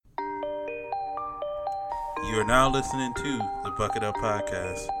You are now listening to the Bucket Up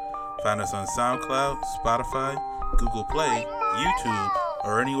Podcast. Find us on SoundCloud, Spotify, Google Play, YouTube,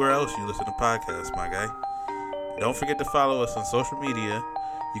 or anywhere else you listen to podcasts, my guy. Don't forget to follow us on social media.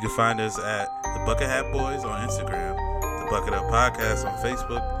 You can find us at The Bucket Hat Boys on Instagram, The Bucket Up Podcast on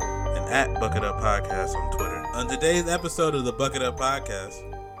Facebook, and at Bucket Up Podcast on Twitter. On today's episode of the Bucket Up Podcast,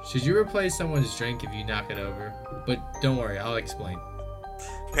 should you replace someone's drink if you knock it over? But don't worry, I'll explain.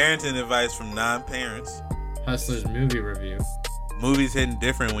 parenting advice from non-parents, Hustler's movie review, movies hitting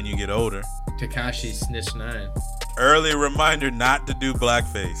different when you get older, Tekashi Snitch 9, early reminder not to do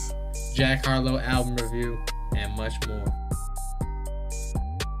blackface, Jack Harlow album review, and much more.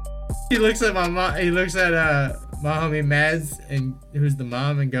 He looks at my mom. He looks at my homie Mads, and who's the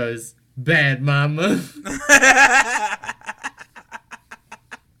mom, and goes, "Bad mama."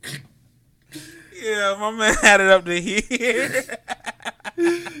 Yeah, my man had it up to here.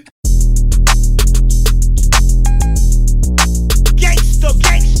 Gangsta,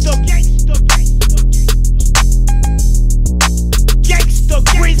 gangsta, gangsta, gangsta,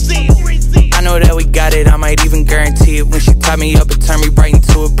 gangsta, I know that we got it, I might even guarantee it. When she tied me up and turned me right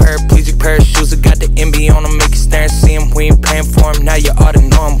into a paraplegic pair of shoes. I got the MB on them, make you stare and see them. We ain't paying for them, now you ought to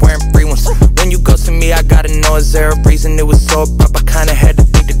know I'm wearing free ones. When you go to me, I gotta know, is there a reason it was so abrupt? I kinda had to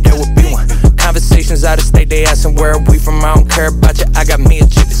think that there would be one. Conversations out of state, they asking where are we from. I don't care about you, I got me a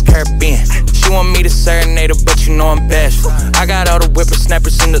chick that's Caribbean. She want me to serenade her, but you know I'm bashful. I got all the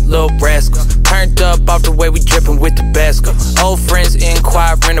whippersnappers and the little rascals. Turned up off the way we drippin' with Tabasco. Old friends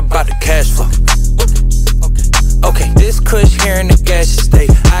inquiring about the cash flow. Okay, this kush here in the gaseous state.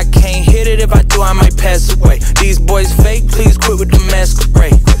 I can't hit it, if I do I might pass away. These boys fake, please quit with the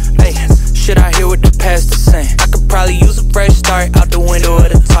masquerade. Hey, shit I hear what the pastor saying. I could probably use a fresh start out the window of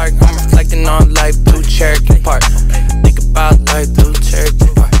the Target. I'm reflecting on life through Cherokee Park. Think about life through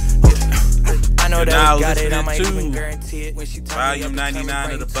Cherokee Park. I know that we got it, I might even guarantee it. When she Volume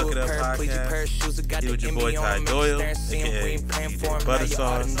 99 of the Bucket Up Podcast. Here with your boy Ty Doyle, aka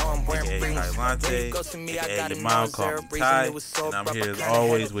Buttersauce, aka Ty Lante, aka your mom called me Ty, and I'm here as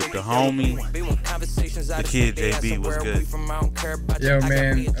always with the homie, the kid JB. What's good? Yo,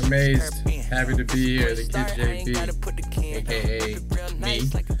 man, amazed, happy to be here. The kid JB, aka me.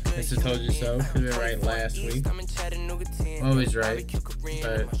 Mr. Told You So. Could have been right last week. I'm always right,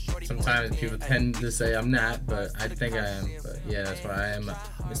 but sometimes people tend to say I'm not, but I think I am. But yeah, that's why I am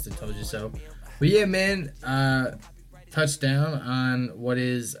Mr. Told You So. But yeah, man, touchdown on what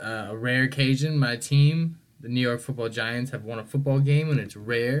is a rare occasion. My team, the New York Football Giants, have won a football game, and it's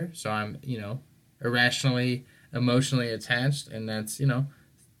rare. So I'm, irrationally, emotionally attached, and that's,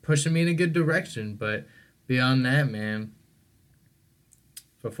 pushing me in a good direction. But beyond that, man,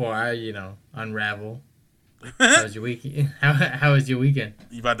 before I, unravel, how was your weekend? How was your weekend?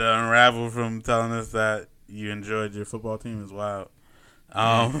 You about to unravel from telling us that you enjoyed your football team is wild.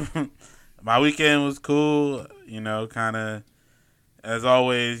 My weekend was cool, kind of, as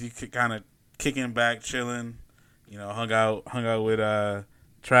always, you could kind of kicking back, chilling, hung out with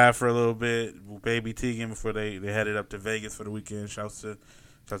Trav for a little bit, baby Tegan before they headed up to Vegas for the weekend. Shouts to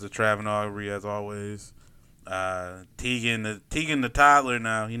Trav and Aubrey as always. Tegan the toddler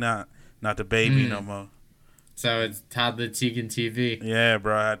now, he not the baby no more. So it's toddler Tegan TV. Yeah,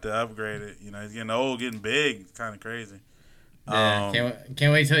 bro, I had to upgrade it. He's getting old, getting big. It's kind of crazy. Yeah,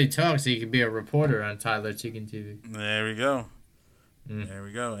 can't wait till he talks so you can be a reporter on Toddler Tegan TV. There we go. There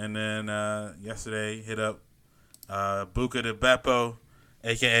we go. And then yesterday hit up Buca de Beppo,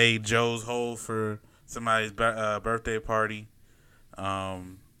 a.k.a. Joe's Hole, for somebody's birthday party.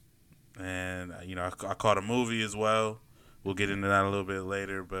 And, I caught a movie as well. We'll get into that a little bit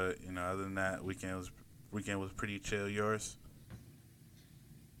later. But, other than that, weekend was pretty chill. Yours?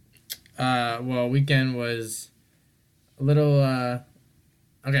 Well, weekend was a little,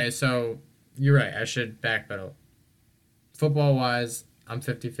 okay, so you're right. I should backpedal. Football-wise, I'm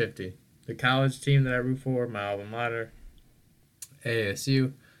 50-50. The college team that I root for, my alma mater,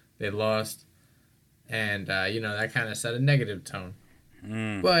 ASU, they lost. And, that kind of set a negative tone.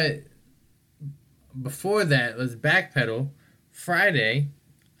 But before that, let's backpedal. Friday,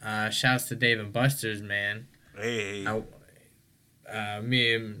 shouts to Dave and Buster's, man. Hey.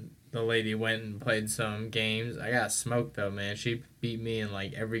 Me and the lady went and played some games. I got smoked though, man. She beat me in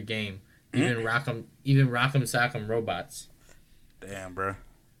like every game. Even Rock'em Sock'em Robots. Damn, bro.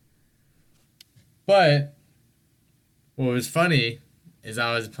 But what was funny is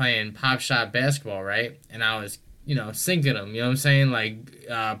I was playing Pop Shot basketball, right? And I was, sinking them. You know what I'm saying? Like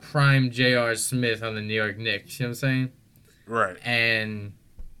prime J.R. Smith on the New York Knicks. You know what I'm saying? Right. And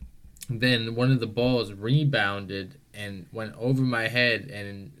then one of the balls rebounded and went over my head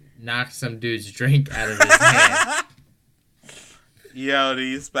and knocked some dude's drink out of his hand. Yo, did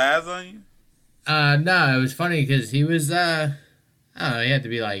he spaz on you? No, it was funny because he was, I don't know, he had to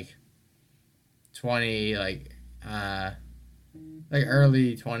be like 20, like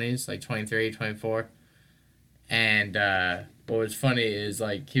early 20s, like 23, 24. And what was funny is,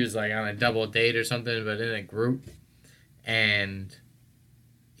 like, he was, like, on a double date or something, but in a group. And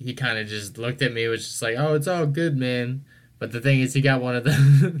he kind of just looked at me, was just like, oh, it's all good, man. But the thing is, he got one of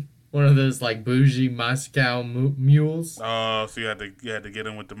the one of those, like, bougie Moscow mules. Oh, so you had to get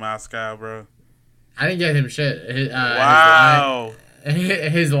him with the Moscow, bro. I didn't get him shit. Wow.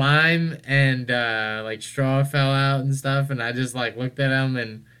 His lime and, like, straw fell out and stuff. And I just, like, looked at him,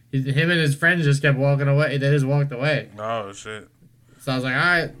 and him and his friends just kept walking away. They just walked away. Oh, shit. So I was like, all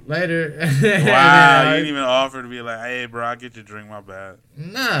right, later. Wow, you didn't even offer to be like, hey, bro, I'll get your drink, my bad.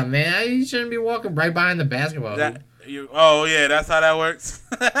 Nah, man, you shouldn't be walking right behind the basketball hoop. Oh, yeah, that's how that works?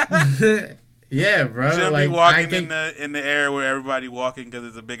 Yeah, bro. You shouldn't like, be walking in the air where everybody walking because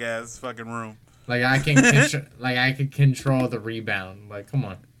it's a big-ass fucking room. Like, I can control the rebound. Like, come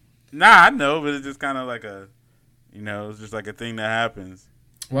on. Nah, I know, but it's just kind of like it's just like a thing that happens.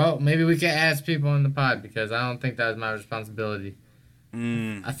 Well, maybe we can ask people in the pod because I don't think that was my responsibility.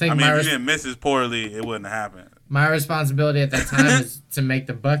 I think if you didn't miss as poorly, it wouldn't have happened. My responsibility at that time is to make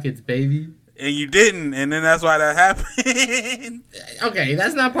the buckets, baby. And you didn't, and then that's why that happened. Okay,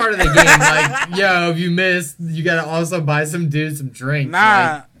 that's not part of the game. Like, yo, if you missed, you gotta also buy some dude some drinks.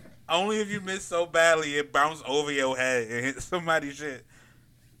 Nah, only if you missed so badly it bounced over your head and hit somebody's shit.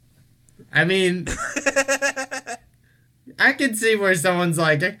 I mean, I can see where someone's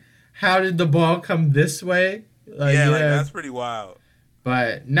like, how did the ball come this way? Like, yeah, like, that's pretty wild.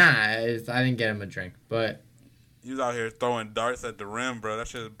 But, nah, I didn't get him a drink. But you was out here throwing darts at the rim, bro. That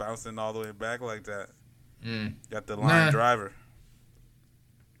shit is bouncing all the way back like that. Got the line driver.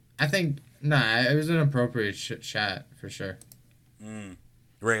 I think, it was an appropriate shot, for sure.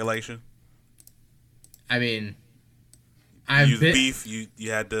 Regulation? I mean, beef. You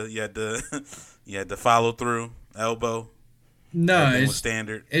had to follow through, elbow. No, it's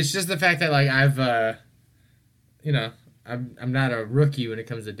standard. It's just the fact that, like, I'm not a rookie when it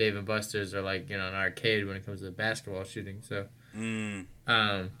comes to Dave & Buster's or, like, an arcade when it comes to basketball shooting. So,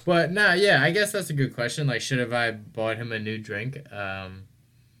 but I guess that's a good question. Like, should have I bought him a new drink?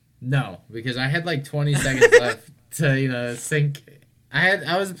 No, because I had like 20 seconds left to think.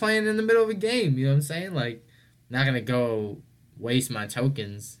 I was playing in the middle of a game. You know what I'm saying? Like, not gonna go waste my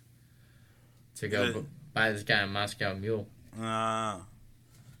tokens to go buy this guy a Moscow Mule. I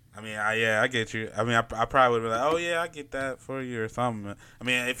mean, I get you. I mean, I probably would be like, oh, yeah, I get that for you or something. I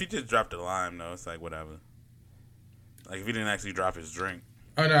mean, if you just dropped the lime, though, it's like, whatever. Like, if you didn't actually drop his drink.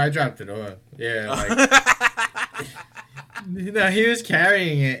 Oh, no, I dropped it all. Yeah, like... he was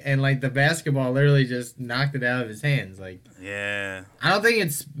carrying it, and, like, the basketball literally just knocked it out of his hands. Like, yeah. I don't think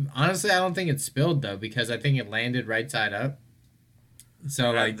it's spilled, though, because I think it landed right side up.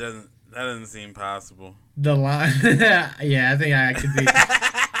 So, that doesn't seem possible. The line... yeah, I think I could be...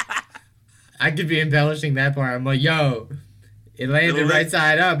 I could be embellishing that part. I'm like, yo, it landed right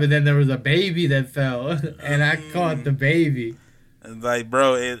side up, and then there was a baby that fell, and I caught the baby. Like,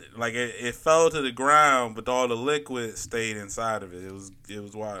 bro, it fell to the ground, but all the liquid stayed inside of it. It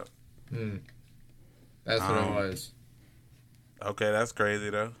was wild. That's what it was. Okay, that's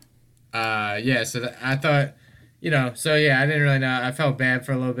crazy though. Yeah. So I thought, So yeah, I didn't really know. I felt bad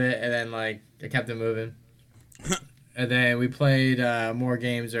for a little bit, and then like I kept it moving, and then we played more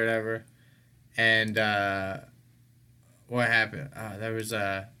games or whatever. And what happened? There was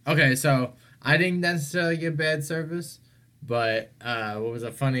okay. So I didn't necessarily get bad service, but what was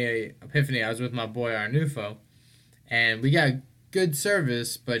a funny epiphany? I was with my boy Arnulfo, and we got good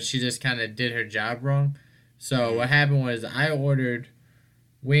service, but she just kind of did her job wrong. So what happened was I ordered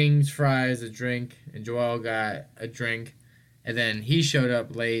wings, fries, a drink, and Joel got a drink, and then he showed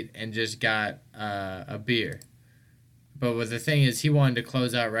up late and just got a beer. But the thing is, he wanted to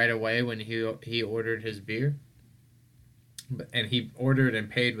close out right away when he ordered his beer. And he ordered and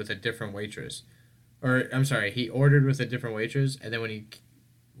paid with a different waitress. Or, I'm sorry, he ordered with a different waitress, and then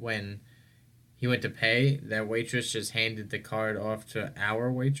when he went to pay, that waitress just handed the card off to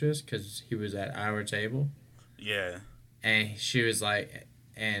our waitress because he was at our table. Yeah. And she was like,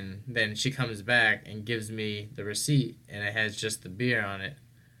 and then she comes back and gives me the receipt, and it has just the beer on it.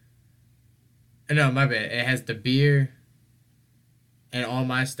 No, my bad. It has the beer and all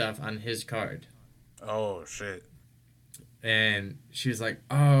my stuff on his card. Oh, shit. And she was like,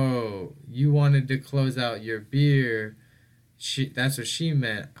 oh, you wanted to close out your beer. That's what she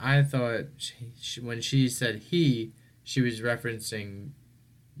meant. I thought when she said she was referencing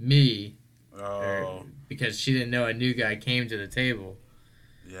me. Oh. Because she didn't know a new guy came to the table.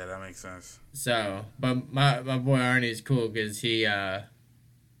 Yeah, that makes sense. So, but my boy Arnie's cool because he's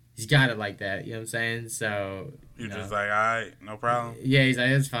got it like that. You know what I'm saying? So You're know, just like, all right, no problem. Yeah, he's like,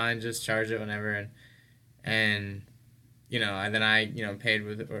 it's fine. Just charge it whenever, and and then I paid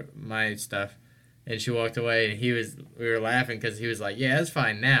with my stuff, and she walked away, and we were laughing because he was like, yeah, that's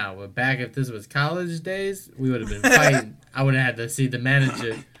fine now, but back if this was college days, we would have been fighting. I would have had to see the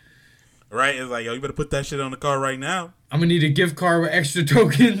manager. Right? It's like, yo, you better put that shit on the car right now. I'm gonna need a gift card with extra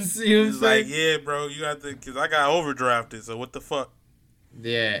tokens. You know what I'm saying? Like, yeah, bro, you got to, because I got overdrafted, so what the fuck?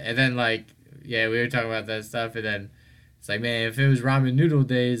 Yeah, and then, we were talking about that stuff, and then it's like, man, if it was ramen noodle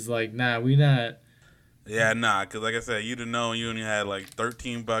days, like, nah, we not. Yeah, nah, because like I said, you'd have known you only had, like,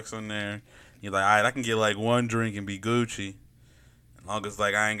 $13 on there. You're like, all right, I can get, like, one drink and be Gucci. As long as,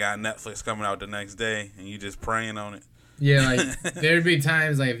 like, I ain't got Netflix coming out the next day, and you just praying on it. Yeah, like, there'd be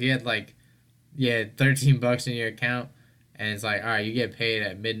times, like, if you had, like, $13 in your account, and it's like, all right, you get paid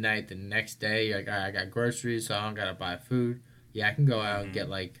at midnight the next day. You're like, all right, I got groceries, so I don't gotta buy food. Yeah, I can go out and get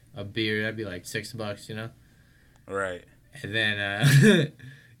like a beer. That'd be like $6, Right. And then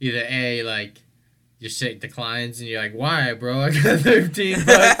either A, like your shit declines, and you're like, why, bro? I got $13.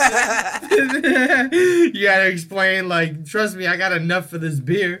 You gotta explain, like, trust me, I got enough for this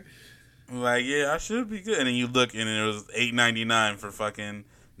beer. Like, yeah, I should be good. And then you look, and it was $8.99 for fucking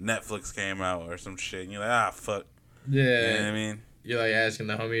Netflix came out or some shit, and you're like, fuck. Yeah. You know what I mean? You're like asking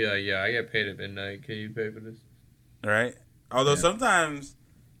the homie, like, yeah, I get paid at midnight. Can you pay for this? Right? Although sometimes,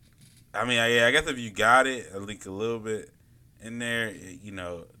 I mean, I guess if you got it, at least a little bit in there,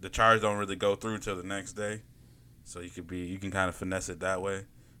 the charge don't really go through till the next day. So you can kind of finesse it that way.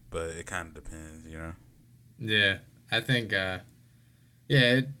 But it kind of depends, Yeah. I think,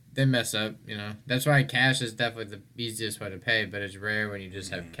 they mess up, That's why cash is definitely the easiest way to pay, but it's rare when you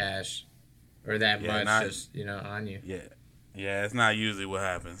just have cash or that much on you. Yeah. Yeah, it's not usually what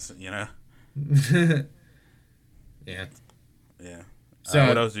happens, Yeah. Yeah. So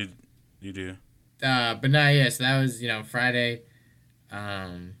what else you do? But no, yeah. So that was Friday.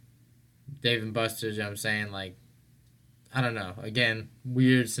 Dave and Buster's. You know what I'm saying, like, I don't know. Again,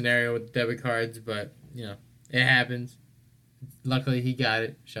 weird scenario with debit cards, but it happens. Luckily, he got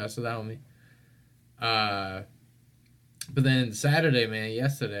it. Shouts to the homie. But then Saturday, man,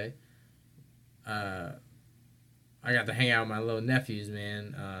 yesterday, I got to hang out with my little nephews,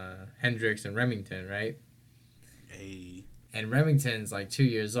 man, Hendrix and Remington, right? Hey. And Remington's like 2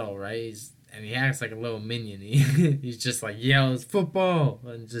 years old, right? And he acts like a little minion. He's just like yells football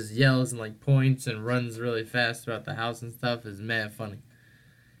and just yells and like points and runs really fast throughout the house and stuff. It's mad funny.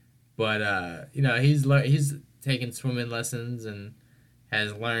 But he's taking swimming lessons and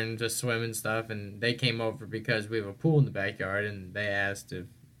has learned to swim and stuff. And they came over because we have a pool in the backyard, and they asked if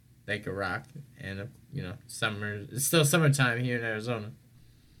they could rock. And it's still summertime here in Arizona.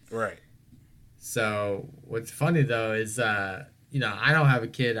 Right. So what's funny though is I don't have a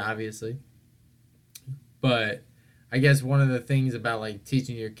kid, obviously, but I guess one of the things about like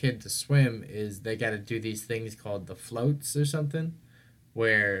teaching your kid to swim is they got to do these things called the floats or something,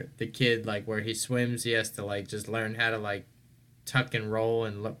 where the kid, like, where he swims, he has to like just learn how to like tuck and roll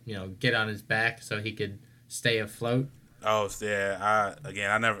and get on his back so he could stay afloat. Oh, yeah. I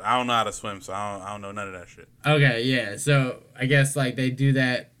don't know how to swim, so I don't know none of that shit. Okay, yeah. So I guess like they do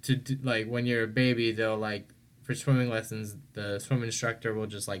that to like when you're a baby, they'll like for swimming lessons, the swim instructor will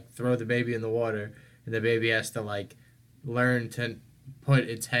just like throw the baby in the water, and the baby has to like learn to put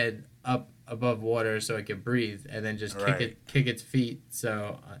its head up above water so it can breathe, and then just kick its feet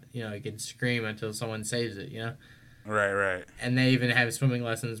so it can scream until someone saves it. Right. And they even have swimming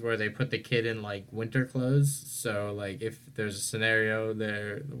lessons where they put the kid in like winter clothes. So like if there's a scenario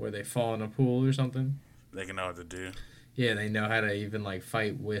there where they fall in a pool or something, they can know what to do. Yeah, they know how to even like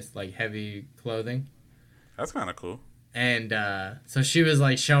fight with like heavy clothing. That's kind of cool. And so she was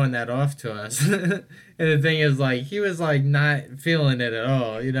like showing that off to us. And the thing is, like, he was like not feeling it at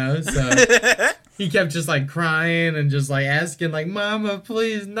all, So he kept just like crying and just like asking like, "Mama,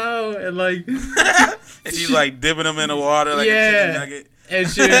 please no." And like and she's like dipping him in the water like a chicken nugget. And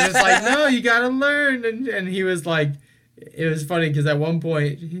she was just like, "No, you gotta learn." And he was like, it was funny because at one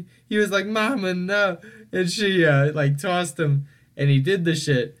point he was like, "Mama, no." And she like tossed him, and he did the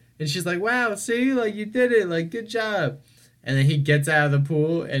shit. And she's like, "Wow, see, like you did it, like good job." And then he gets out of the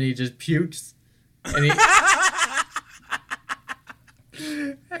pool and he just pukes. And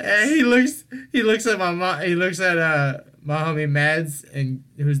he looks at my mom. He looks at my homie Mads, and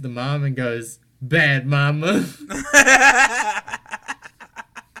who's the mom, and goes, "Bad mama."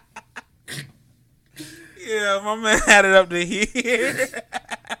 Yeah, my man had it up to here.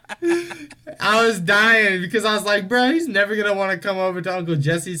 I was dying because I was like, bro, he's never gonna want to come over to Uncle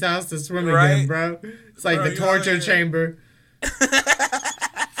Jesse's house to swim Right? again, bro. It's like Bro, the you out torture here- chamber.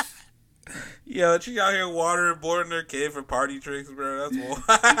 Yo, she out here waterboarding her kid for party tricks, bro. That's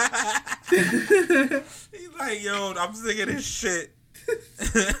wild. He's like, yo, I'm sick of this shit.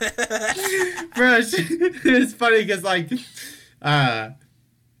 Bro, it's funny because like, I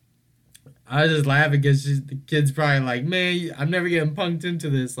was just laughing because the kid's probably like, man, I'm never getting punked into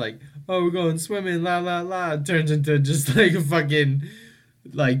this. Like, oh, we're going swimming, la la la. It turns into just like a fucking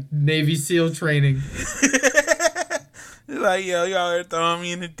like Navy SEAL training. He's like, yo, you out here throwing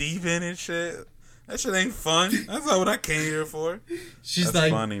me in the deep end and shit. That shit ain't fun. That's not what I came here for. She's That's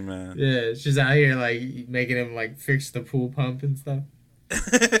like, funny, man. yeah, she's out here like making him like fix the pool pump and stuff.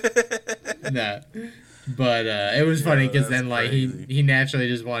 Nah. But it was funny because that's then like crazy. he naturally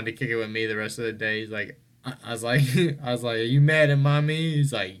just wanted to kick it with me the rest of the day. He's like, I was like, are you mad at mommy?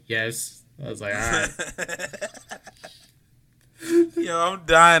 He's like, yes. I was like, all right. Yo, I'm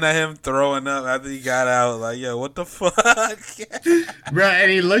dying at him throwing up after he got out. Like, yo, what the fuck? Bro,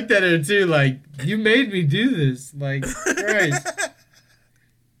 and he looked at her too, like, you made me do this. Like, Christ.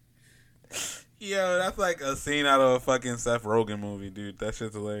 Yo, that's like a scene out of a fucking Seth Rogen movie, dude. That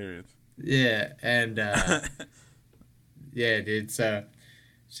shit's hilarious. Yeah, and yeah, dude. So,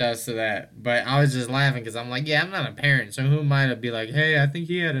 shouts to that. But I was just laughing because I'm like, yeah, I'm not a parent, so who am I to be like, hey, I think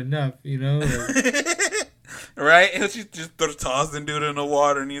he had enough, you know? Like, Right? And she just tossing dude in the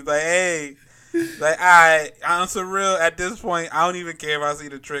water, and he's like, hey. Like, alright, on some real, at this point, I don't even care if I see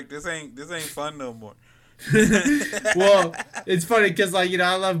the trick. This ain't fun no more. well, it's funny because, like, you know,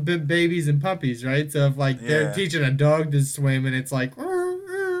 I love babies and puppies, right? So if, like, they're Yeah. teaching a dog to swim and it's like,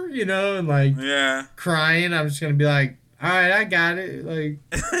 you know, and, like, Yeah. crying, I'm just going to be like, all right, I got it. Like,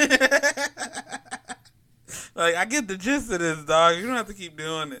 Like, I get the gist of this, dog. You don't have to keep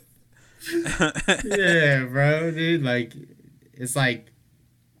doing it. yeah, bro, dude. Like, it's like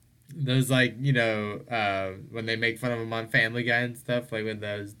those, like, you know, when they make fun of them on Family Guy and stuff, like with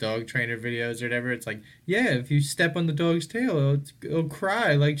those dog trainer videos or whatever. It's like, yeah, if you step on the dog's tail, it'll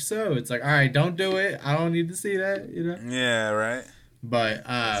cry like so. It's like, all right, don't do it. I don't need to see that, you know. Yeah, right? But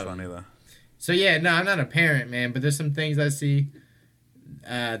That's funny, though. so yeah, no, I'm not a parent, man. But there's some things I see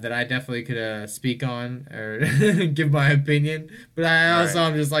that I definitely could speak on or give my opinion. But I also Right.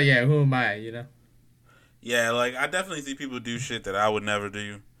 I'm just like, yeah, who am I, you know? Yeah, like, I definitely see people do shit that I would never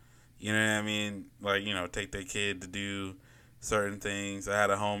do. You know what I mean? Like, you know, take their kid to do certain things. I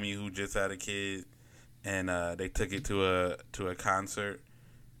had a homie who just had a kid, and they took it to a concert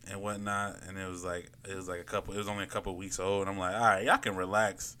and whatnot, and it was only a couple weeks old, and I'm like, all right, y'all can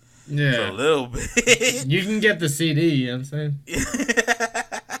relax for a Yeah. little bit. You can get the CD, you know what I'm saying?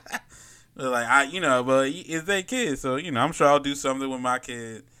 Like, but it's their kid, so, you know, I'm sure I'll do something with my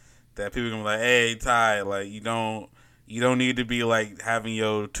kid that people gonna be like, hey, Ty, like, you don't need to be like having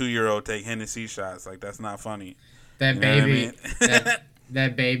your 2-year-old take Hennessy shots. Like, that's not funny. That You know what I baby, mean?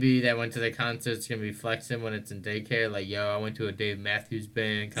 that baby that went to the concert's gonna be flexing when it's in daycare. Like, yo, I went to a Dave Matthews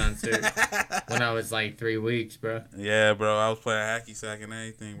Band concert when I was like 3 weeks, bro. Yeah, bro. I was playing hacky sack and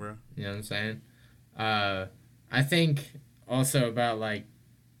everything, bro. You know what I'm saying? I think also about like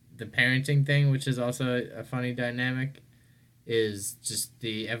the parenting thing, which is also a funny dynamic, is just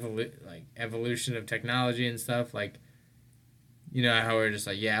the evolution of technology and stuff. Like, you know how we're just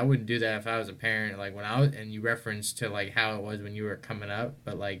like, yeah, I wouldn't do that if I was a parent. Like when I was, and you referenced to like how it was when you were coming up,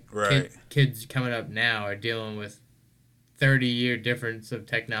 but like Right. kids coming up now are dealing with 30-year difference of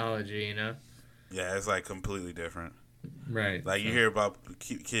technology. You know? Yeah, it's like completely different. Right. Like, you hear about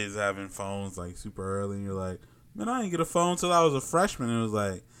kids having phones like super early, and you're like, man, I didn't get a phone till I was a freshman. And it was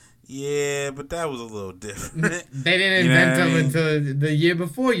like, yeah, but that was a little different. They didn't You know invent what I them mean? until the year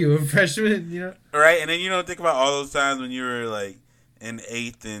before you were a freshman, you know? Right? And then, you know, think about all those times when you were like in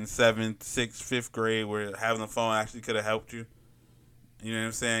 8th and 7th, 6th, 5th grade where having a phone actually could have helped you. You know what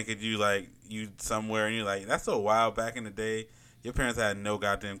I'm saying? Could you, like, you somewhere and you're like, that's so wild. Back in the day, your parents had no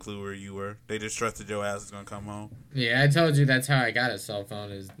goddamn clue where you were. They just trusted your ass was going to come home. Yeah, I told you that's how I got a cell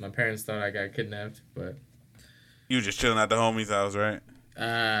phone, is my parents thought I got kidnapped, but... You were just chilling at the homie's house, right?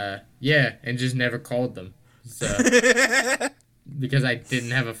 Yeah, and just never called them. So, because I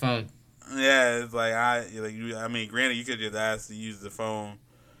didn't have a phone. Yeah, it's like, granted, you could just ask to use the phone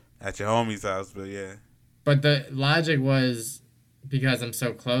at your homie's house, but yeah. But the logic was, because I'm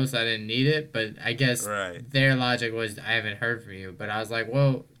so close, I didn't need it, but I guess Right. their logic was, I haven't heard from you. But I was like,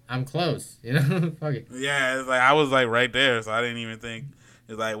 well, I'm close, you know? Fuck it. Yeah, it's like I was like right there, so I didn't even think.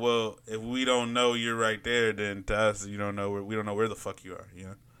 It's like, well, if we don't know you're right there, then to us, we don't know where the fuck you are, you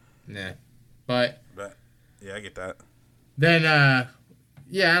know. Yeah. But But yeah, I get that. then,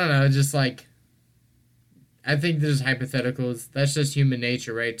 yeah, I don't know, just like I think there's hypotheticals. That's just human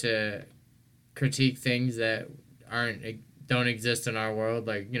nature, right? To critique things that don't exist in our world.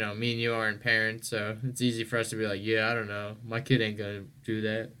 Like, me and you aren't parents, so it's easy for us to be like, yeah, I don't know. My kid ain't gonna do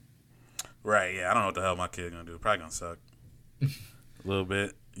that. Right, yeah. I don't know what the hell my kid's gonna do. Probably gonna suck. A little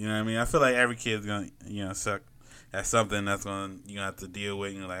bit. You know what I mean? I feel like every kid's gonna, suck at something that's gonna, have to deal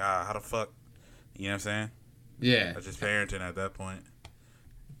with. And you're like, how the fuck? You know what I'm saying? Yeah. That's just parenting at that point.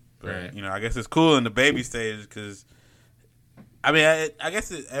 But, right. I guess it's cool in the baby stage because, I mean, I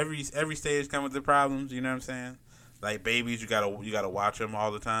guess every stage comes with the problems. You know what I'm saying? Like babies, you gotta watch them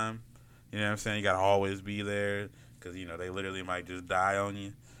all the time. You know what I'm saying? You gotta always be there because they literally might just die on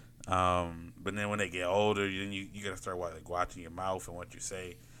you. But then when they get older, you gotta start watching your mouth and what you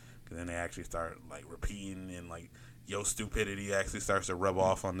say, because then they actually start like repeating, and like your stupidity actually starts to rub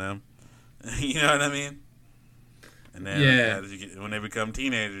off on them. You know what I mean? And then when they become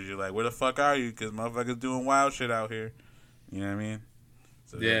teenagers, you're like, where the fuck are you? Because motherfuckers doing wild shit out here. You know what I mean?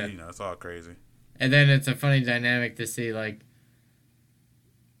 So yeah, it's all crazy. And then it's a funny dynamic to see, like,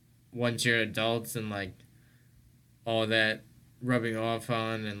 once you're adults and, like, all that rubbing off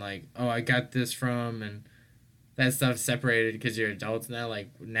on and, like, oh, I got this from, and that stuff separated because you're adults now. Like,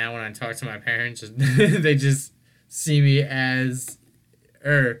 now when I talk to my parents, they just see me as,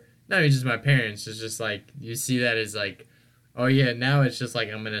 not even just my parents, it's just, like, you see that as, like, oh, yeah, now it's just, like,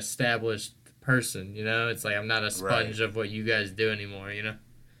 I'm an established person, It's like I'm not a sponge of what you guys do anymore,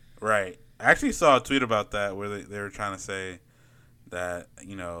 Right. I actually saw a tweet about that where they were trying to say that,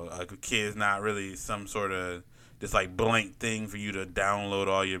 a kid's not really some sort of just like blank thing for you to download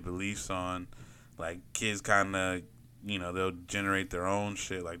all your beliefs on. Like kids kind of, they'll generate their own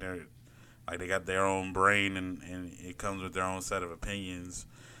shit. Like they got their own brain and it comes with their own set of opinions.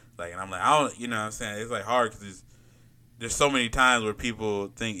 Like, and I'm like, I don't, what I'm saying? It's like hard because there's so many times where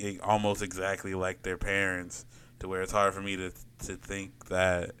people think it almost exactly like their parents, to where it's hard for me to think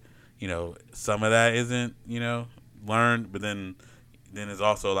that, some of that isn't, learned. But then there's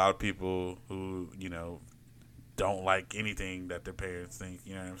also a lot of people who, don't like anything that their parents think.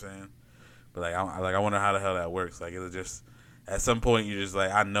 You know what I'm saying? But I wonder how the hell that works. Like, is it just at some point you're just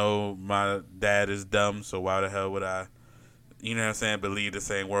like, I know my dad is dumb, so why the hell would I, believe the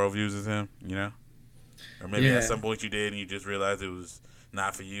same worldviews as him? Or maybe at some point you did and you just realized it was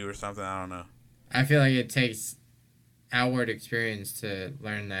not for you or something. I don't know. I feel like it takes outward experience to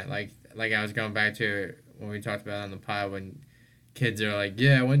learn that. Like I was going back to when we talked about it on the pod, when kids are like,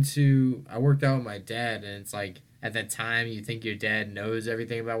 yeah, I worked out with my dad, and it's like at that time you think your dad knows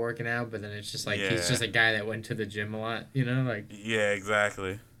everything about working out, but then it's just like he's just a guy that went to the gym a lot, like. Yeah,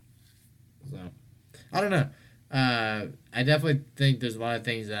 exactly. So I don't know. I definitely think there's a lot of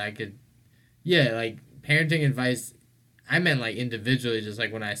things that I could, like parenting advice. I meant like individually, just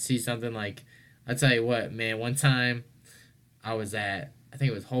like when I see something, like I'll tell you what, man. One time I was at, I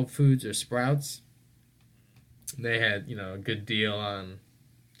think it was Whole Foods or Sprouts. They had, a good deal on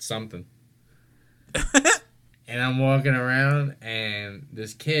something. And I'm walking around, and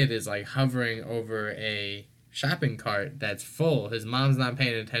this kid is, like, hovering over a shopping cart that's full. His mom's not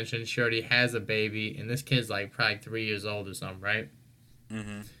paying attention. She already has a baby, and this kid's, like, probably 3 years old or something, right?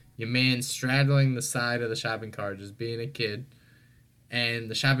 Mm-hmm. Your man straddling the side of the shopping cart, just being a kid. And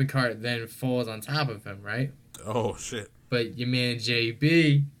the shopping cart then falls on top of him, right? Oh, shit. But your man,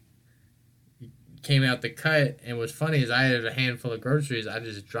 JB, came out the cut, and what's funny is I had a handful of groceries. I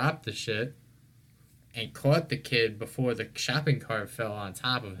just dropped the shit and caught the kid before the shopping cart fell on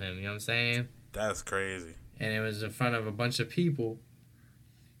top of him. You know what I'm saying? That's crazy. And it was in front of a bunch of people.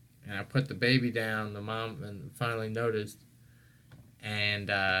 And I put the baby down. The mom finally noticed. And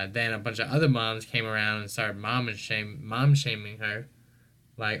then a bunch of other moms came around and started mom shaming her.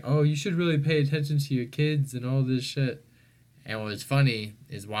 Like, oh, you should really pay attention to your kids and all this shit. And what was funny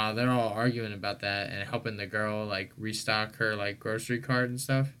is while they're all arguing about that and helping the girl, like, restock her, like, grocery cart and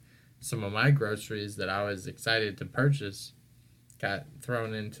stuff, some of my groceries that I was excited to purchase got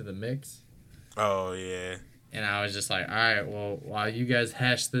thrown into the mix. Oh, yeah. And I was just like, all right, well, while you guys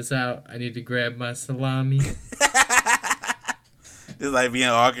hash this out, I need to grab my salami. It's like being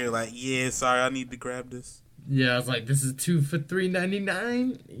awkward, like, yeah, sorry, I need to grab this. Yeah, I was like, this is 2 for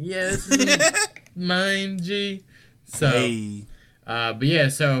 $3.99? Yeah, this is mine, G. So, hey. But yeah,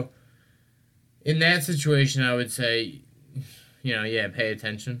 so in that situation, I would say, pay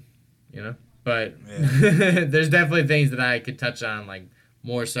attention, But there's definitely things that I could touch on, like,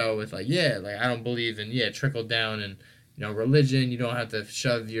 more so with, like, I don't believe in, trickle down and, religion. You don't have to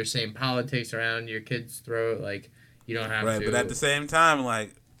shove your same politics around your kid's throat. Like, you don't have to. Right, but at the same time,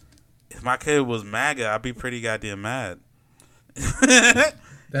 like, if my kid was MAGA, I'd be pretty goddamn mad. That's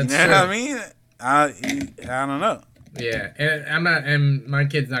you know what I mean? I don't know. Yeah, and I'm not, and my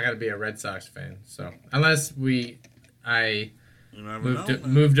kid's not gonna be a Red Sox fan. So unless I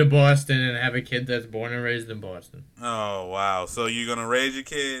move to Boston and have a kid that's born and raised in Boston. Oh wow! So you're gonna raise your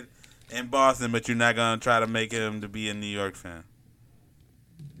kid in Boston, but you're not gonna try to make him to be a New York fan.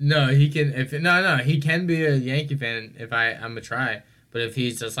 No, he can. He can be a Yankee fan if I'm gonna try. But if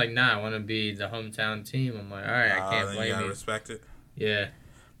he's just like, nah, I want to be the hometown team, I'm like, all right, I can't blame you. Gotta you. respect it. Yeah.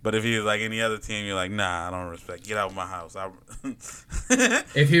 But if he was like any other team, you're like, nah, I don't respect. Get out of my house.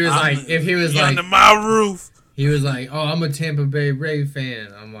 If he was like under my roof. He was like, oh, I'm a Tampa Bay Ray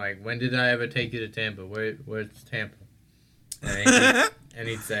fan. I'm like, when did I ever take you to Tampa? Where's Tampa? And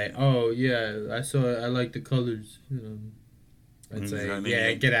he'd say, oh yeah, I like the colors. I'd say,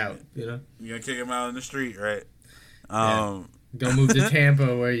 yeah, get out. You're gonna kick him out in the street, right? Go move to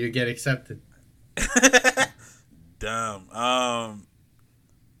Tampa where you get accepted. Dumb.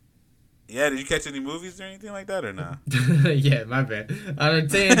 Yeah, did you catch any movies or anything like that or not? Yeah, my bad. On a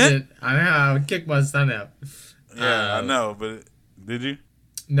tangent, I would kick my son out. Yeah, I know, but did you?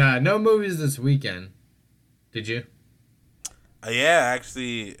 Nah, no movies this weekend. Did you? Yeah,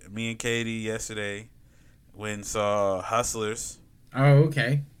 actually, me and Katie yesterday went and saw Hustlers. Oh,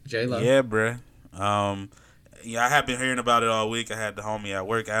 okay. J-Lo. Yeah, bruh. I have been hearing about it all week. I had the homie at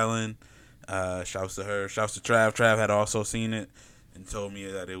work, Ellen. Shouts to her. Shouts to Trav. Trav had also seen it and told me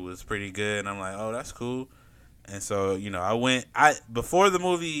that it was pretty good. And I'm like, oh, that's cool. And so, I went. Before the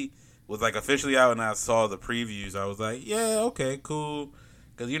movie was like officially out and I saw the previews, I was like, yeah, okay, cool.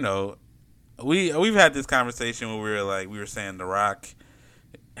 Because, we've had this conversation where we were saying The Rock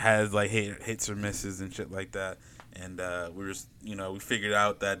has like hits or misses and shit like that. And we figured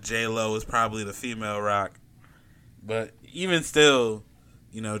out that J-Lo is probably the female Rock. But even still,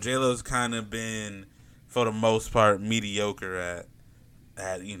 J-Lo's kind of been, for the most part, mediocre at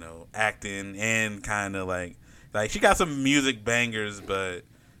acting and kind of like she got some music bangers, but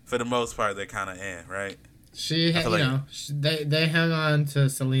for the most part, they're kind of right? They hung on to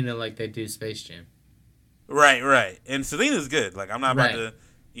Selena like they do Space Jam. Right. And Selena's good. Like, I'm not about to,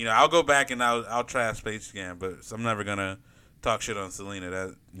 I'll go back and I'll try Space Jam, but I'm never going to talk shit on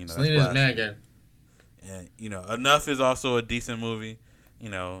Selena. Selena's mad good. And, Enough is also a decent movie.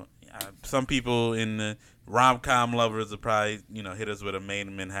 Some people in the rom-com lovers will probably, hit us with a Maid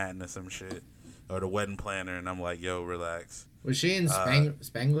in Manhattan or some shit. Or The Wedding Planner, and I'm like, yo, relax. Was she in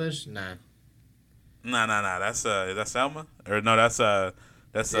Spanglish? Nah. Nah. Is that Selma? Or no, that's I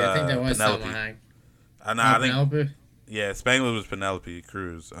think that was Penelope. Selma. I think Penelope? Yeah, Spanglish was Penelope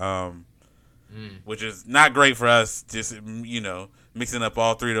Cruz. Which is not great for us, just mixing up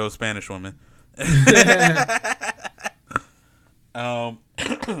all three of those Spanish women. But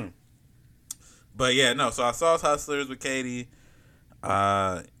yeah, no. So I saw Hustlers with Katie.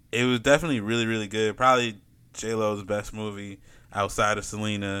 It was definitely really, really good. Probably J-Lo's best movie outside of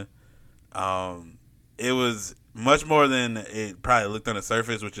Selena. It was much more than it probably looked on the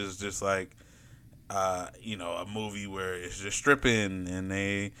surface, which is just like, a movie where it's just stripping and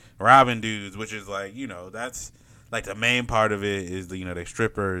they robbing dudes, which is like, that's like the main part of it is they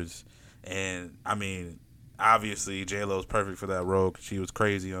strippers. And I mean, obviously J-Lo's perfect for that role because she was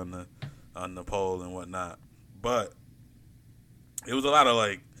crazy on the pole and whatnot. But it was a lot of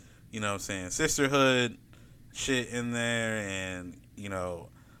like, sisterhood shit in there, and a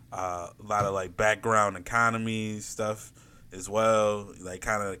lot of like background economy stuff as well, like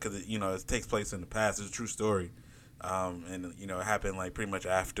kind of because it takes place in the past. It's a true story, and it happened like pretty much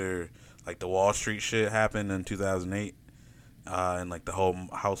after like the Wall Street shit happened in 2008, and like the whole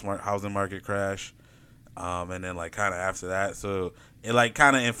housing market crash, and then like kind of after that, so it like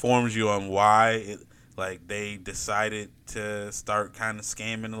kind of informs you on why like they decided to start kind of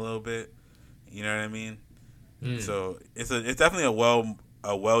scamming a little bit. You know what I mean? So it's definitely a well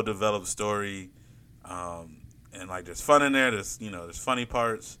developed story, and like there's fun in there. There's funny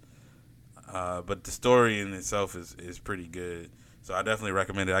parts, but the story in itself is pretty good. So I definitely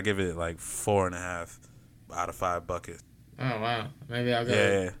recommend it. I give it like 4.5 out of 5 buckets. Oh wow! Maybe I'll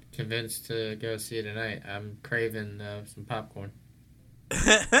get convinced to go see it tonight. I'm craving some popcorn.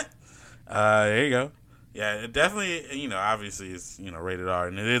 There you go. Yeah, it definitely, obviously it's, rated R,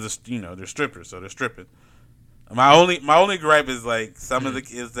 and it is, they're strippers, so they're stripping. My only gripe is like some of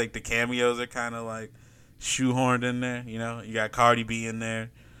the cameos are kind of like shoehorned in there. You got Cardi B in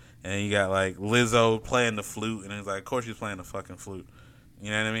there, and you got like Lizzo playing the flute, and it's like, of course she's playing the fucking flute.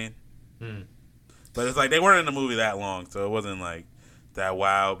 You know what I mean? But it's like they weren't in the movie that long, so it wasn't like that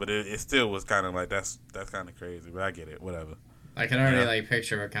wow. But it still was kind of like that's kind of crazy. But I get it, whatever. I can already like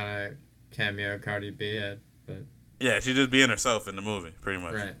picture what kind of cameo Cardi B had, but Yeah, she's just being herself in the movie, pretty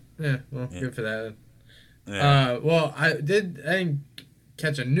much. Right. Yeah. Well, good for that. Yeah. Well, I didn't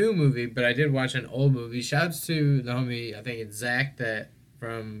catch a new movie, but I did watch an old movie. Shouts to the homie, I think it's Zach, that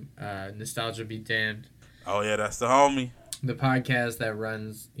from Nostalgia Be Damned. Oh yeah, that's the homie. The podcast that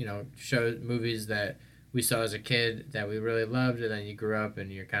runs, shows movies that we saw as a kid that we really loved, and then you grew up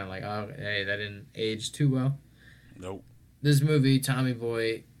and you're kind of like, oh, hey, that didn't age too well. Nope. This movie, Tommy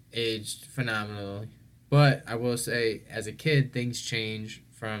Boy, aged phenomenally. But I will say, as a kid, things change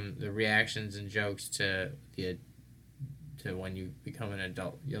from the reactions and jokes to when you become an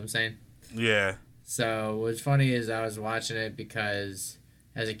adult. You know what I'm saying? Yeah. So what's funny is I was watching it because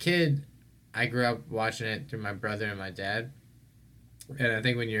as a kid, I grew up watching it through my brother and my dad. And I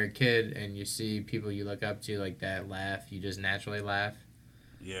think when you're a kid and you see people you look up to like that laugh, you just naturally laugh.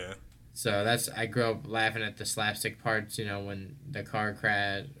 Yeah. So I grew up laughing at the slapstick parts, when the car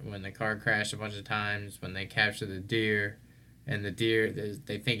crashed a bunch of times, when they capture the deer, and the deer,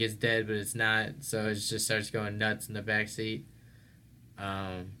 they think it's dead, but it's not, so it just starts going nuts in the back seat.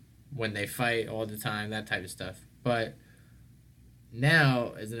 When they fight all the time, that type of stuff. But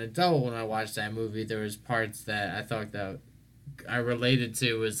now, as an adult, when I watched that movie, there was parts that I thought that I related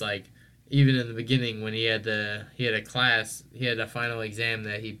to, was like, even in the beginning when he had a final exam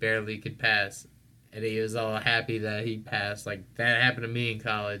that he barely could pass, and he was all happy that he passed. Like, that happened to me in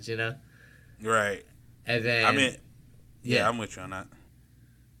college, Right. And then I mean, yeah, I'm with you on that.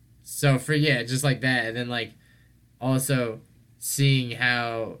 So just like that, and then like also seeing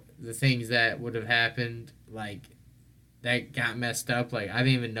how the things that would have happened, like that got messed up. Like I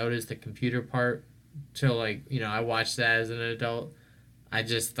didn't even notice the computer part till like I watched that as an adult. I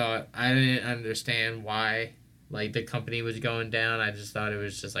just thought I didn't understand why like the company was going down. I just thought it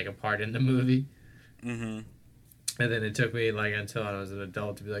was just like a part in the movie. Mhm. And then it took me like until I was an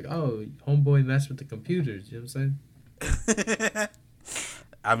adult to be like, oh, homeboy messed with the computers. You know what I'm saying?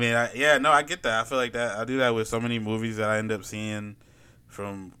 I mean, I get that. I feel like that. I do that with so many movies that I end up seeing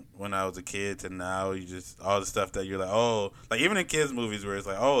from when I was a kid to now. You just all the stuff that you're like, oh, like even in kids' movies where it's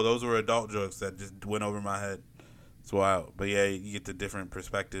like, oh, those were adult jokes that just went over my head. It's wild. But yeah, you get the different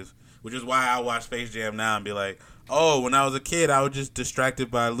perspectives, which is why I watch Space Jam now and be like, oh, when I was a kid, I was just distracted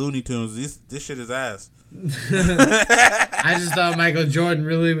by Looney Tunes. This shit is ass. I just thought Michael Jordan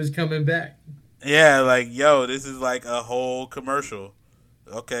really was coming back. Yeah, like, yo, this is like a whole commercial.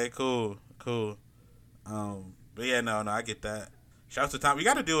 Okay, cool. But yeah, no, I get that. Shouts to Tom. We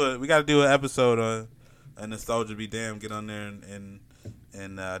gotta do an episode on a Nostalgia Be Damned. Get on there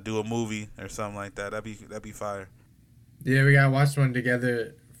and do a movie or something like that. That'd be fire. Yeah, we gotta watch one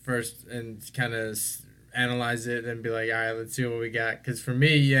together first and kind of analyze it and be like, all right, let's see what we got. Because for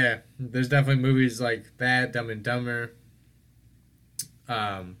me, yeah, there's definitely movies like that, Dumb and Dumber.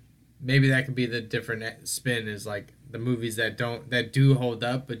 Maybe that could be the different spin, is like the movies that do hold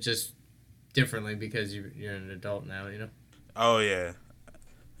up, but just differently because you're an adult now, Oh yeah,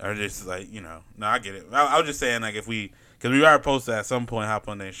 or just like no, I get it. I was just saying like because we are supposed to at some point hop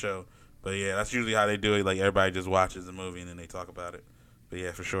on their show, but yeah, that's usually how they do it. Like everybody just watches the movie and then they talk about it. But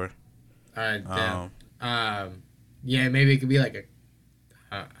yeah, for sure. All right, yeah, maybe it could be like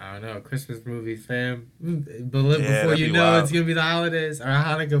I don't know, a Christmas movie, fam. But before you know, it's gonna be the holidays, or a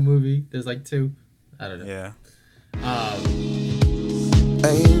Hanukkah movie. There's like two. I don't know. Yeah.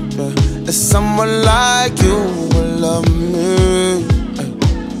 If someone like you will love me,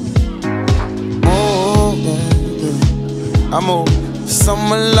 oh yeah. I'm on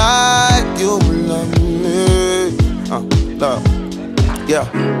someone like you will love me, love, yeah.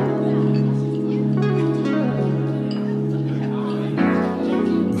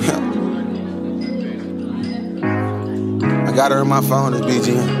 I got her in my phone, it's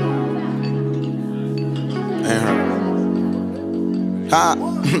BGM. And her.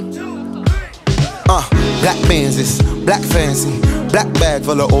 Black Benzes, black fancy, black bag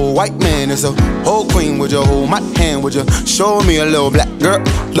full of old white man. It's a whole queen with your hold my hand. Would you show me a little black girl?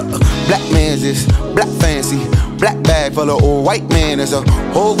 Look, black Benzes, black fancy, black bag full of old white man. It's a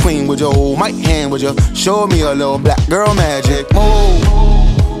whole queen with your hold my hand. Would you show me a little black girl magic? Move,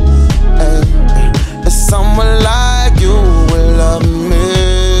 it's someone like you will love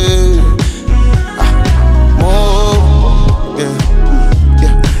me. Move, yeah.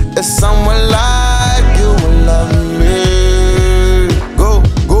 It's someone like you will love me.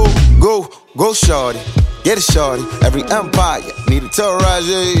 Go, shorty. Get it, shorty. Every empire need a terrorize.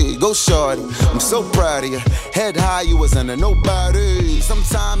 Go, shorty. I'm so proud of you. Head high, you was under nobody.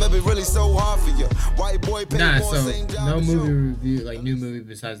 Sometimes it be really so hard for you. White boy, no movie review, like new movie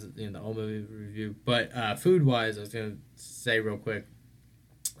besides the old movie review. But food wise, I was gonna say real quick.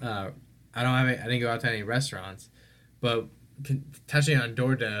 I didn't go out to any restaurants, But touching on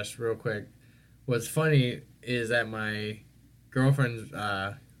DoorDash real quick, what's funny is that my girlfriend's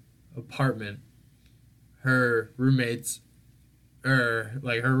apartment, her roommate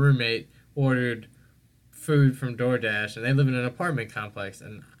ordered food from DoorDash, and they live in an apartment complex.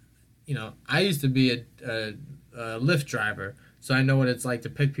 And I used to be a Lyft driver, so I know what it's like to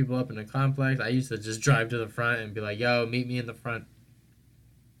pick people up in a complex. I used to just drive to the front and be like, "Yo, meet me in the front."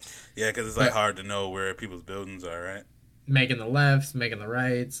 Yeah, because it's like hard to know where people's buildings are, right? Making the lefts, making the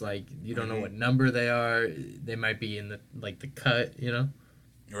rights, like you don't know what number they are. They might be in the cut,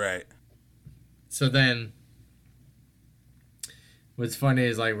 Right. So then, what's funny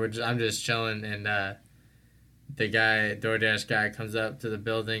is like I'm just chilling, and the DoorDash guy comes up to the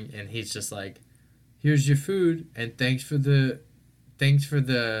building, and he's just like, "Here's your food, and thanks for the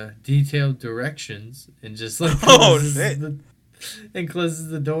detailed directions," and just like closes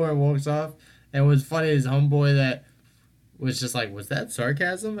the door and walks off. And what's funny is homeboy that was just like, "Was that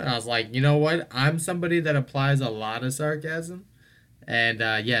sarcasm?" And I was like, "You know what? I'm somebody that applies a lot of sarcasm." And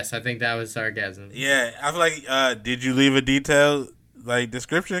yes, I think that was sarcasm. Yeah, I feel like, did you leave a detailed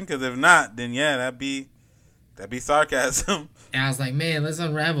description? Because if not, then yeah, that'd be sarcasm. And I was like, "Man, let's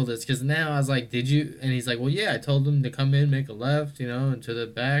unravel this." Because now I was like, "Did you?" And he's like, "Well, yeah, I told him to come in, make a left, and to the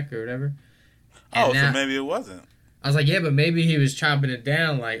back or whatever." And so maybe it wasn't. I was like, "Yeah, but maybe he was chopping it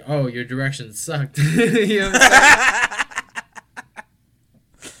down like, oh, your directions sucked." You know what I'm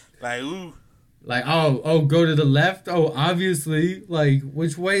saying? Ooh. Like, oh, go to the left? Oh, obviously. Like,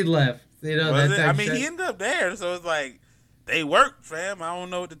 which way left? He ended up there, so it's like, they worked, fam. I don't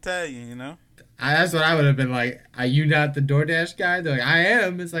know what to tell you, That's what I would have been like. Are you not the DoorDash guy? They're like, I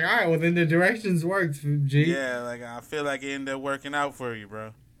am. It's like, all right, well, then the directions worked, G. Yeah, I feel like it ended up working out for you,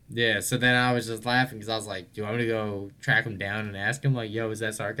 bro. Yeah, so then I was just laughing because I was like, do you want me to go track him down and ask him, like, yo, is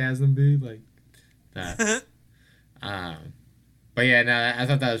that sarcasm, B? Like, nah. But yeah, no, I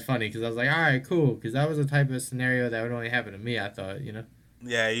thought that was funny because I was like, all right, cool. Because that was a type of scenario that would only happen to me, I thought,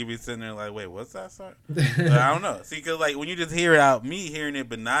 Yeah, you'd be sitting there like, wait, what's that, sir? I don't know. See, because, when you just hear it out, me hearing it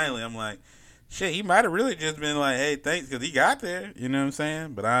benignly, I'm like, shit, he might have really just been like, hey, thanks, because he got there. You know what I'm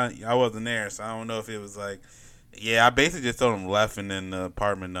saying? But I wasn't there, so I don't know if it was like, yeah, I basically just told him left and then the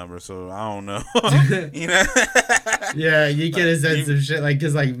apartment number, so I don't know. Yeah, you could have said some shit,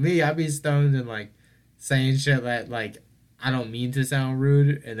 because, me, I'd be stoned and, saying shit that, I don't mean to sound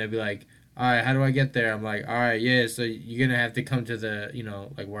rude, and they'd be like, all right, how do I get there? I'm like, all right, yeah, so you're going to have to come to the,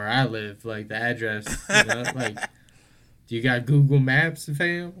 where I live, the address, do you got Google Maps,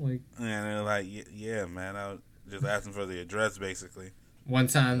 fam? And they're like, yeah, man, I was just asking for the address, basically. One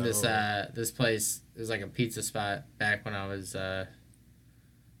time, this place, it was a pizza spot back when I was, back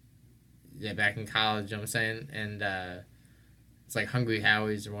in college, you know what I'm saying? And it's Hungry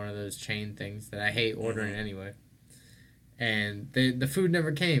Howie's or one of those chain things that I hate ordering anyway. And the food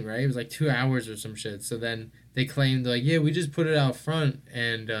never came, right? It was 2 hours or some shit. So then they claimed, yeah, we just put it out front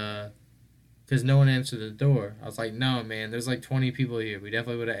and, because no one answered the door. I was like, no, man, there's 20 people here. We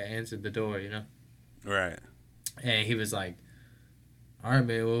definitely would have answered the door, Right. And he was like, all right,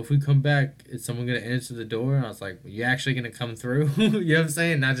 man, well, if we come back, is someone going to answer the door? And I was like, well, you actually going to come through? You know what I'm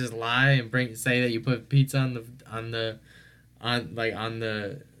saying? Not just lie and say that you put pizza on the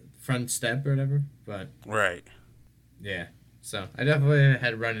front step or whatever. But right. Yeah. So I definitely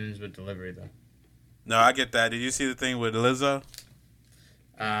had run-ins with delivery though. No, I get that. Did you see the thing with Lizzo?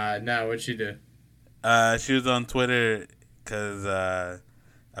 No, what'd she do? She was on Twitter because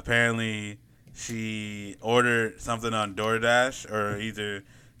apparently she ordered something on DoorDash or either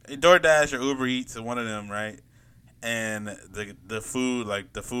DoorDash or Uber Eats, one of them, right? And the food,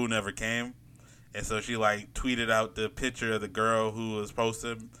 the food never came. And so she, tweeted out the picture of the girl who was supposed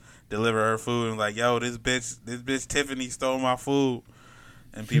to deliver her food and was like, yo, this bitch Tiffany stole my food.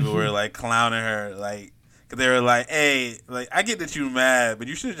 And people were, clowning her, because they were like, hey, I get that you mad, but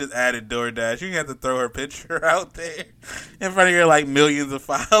you should have just added DoorDash. You didn't have to throw her picture out there in front of your, millions of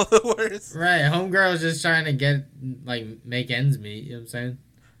followers. Right. Homegirl's just trying to get, make ends meet. You know what I'm saying?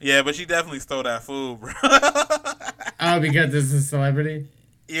 Yeah, but she definitely stole that food, bro. Oh, because this is a celebrity?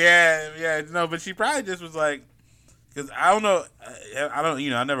 Yeah. No, but she probably just was like, because I don't know,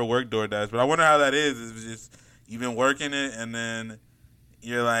 I never worked DoorDash, but I wonder how that is. It's just, you've been working it, and then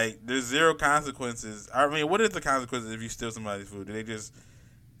you're like, there's zero consequences. I mean, what is the consequences if you steal somebody's food? Do they just,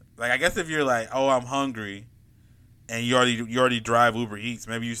 I guess if you're like, oh, I'm hungry, and you already drive Uber Eats,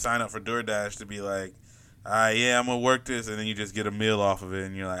 maybe you sign up for DoorDash to be like, all right, yeah, I'm going to work this, and then you just get a meal off of it,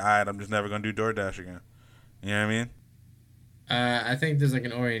 and you're like, all right, I'm just never going to do DoorDash again. You know what I mean? I think there's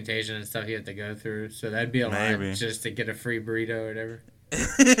an orientation and stuff you have to go through, so that'd be a lot just to get a free burrito or whatever.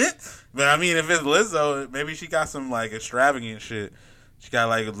 But I mean, if it's Lizzo, maybe she got some like extravagant shit. She got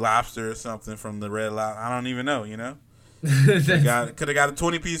like lobster or something from the Red Lobster. I don't even know, you know? Could have got a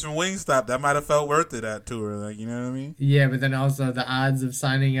 20-piece from Wingstop. That might have felt worth it at tour. Like, you know what I mean? Yeah, but then also the odds of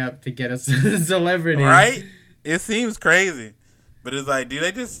signing up to get a celebrity. Right? It seems crazy. But it's like, do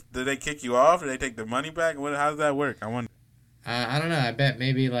they kick you off? Do they take the money back? How does that work? I wonder. I don't know. I bet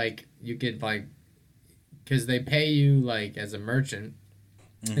maybe like you could like, because they pay you like as a merchant,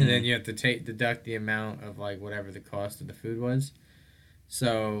 and then you have to deduct the amount of like whatever the cost of the food was.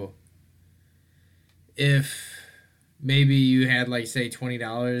 So if maybe you had like say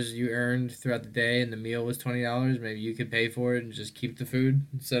 $20 you earned throughout the day, and the meal was $20, maybe you could pay for it and just keep the food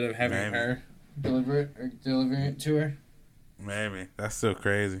instead of having her deliver it or delivering it to her. Maybe. That's still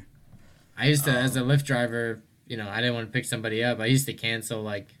crazy. I used to, as a Lyft driver, you know, I didn't want to pick somebody up. I used to cancel,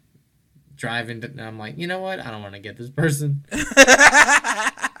 like, driving. And I'm like, you know what? I don't want to get this person.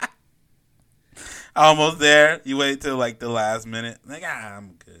 Almost there. You wait till, like, the last minute. Like,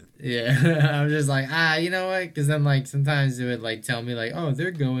 I'm good. Yeah. I'm just like, you know what? Because then, like, sometimes it would, like, tell me, like, oh,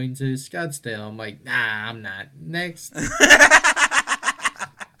 they're going to Scottsdale. I'm like, nah, I'm not. Next.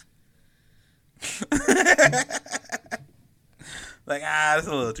 Like, that's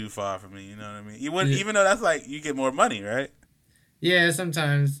a little too far for me. You know what I mean? You wouldn't, even though that's like, you get more money, right? Yeah,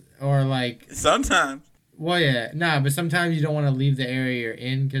 sometimes. Or, like. Sometimes. Well, yeah. Nah, but sometimes you don't want to leave the area you're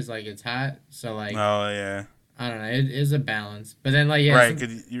in because, like, it's hot. So, like. Oh, yeah. I don't know. It is a balance. But then, like, yeah. Right,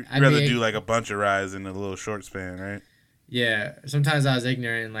 because you'd rather do, like, a bunch of rides in a little short span, right? Yeah. Sometimes I was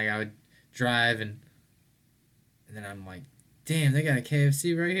ignorant and, like, I would drive and then I'm like, damn, they got a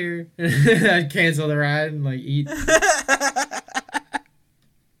KFC right here. I'd cancel the ride and, like, eat.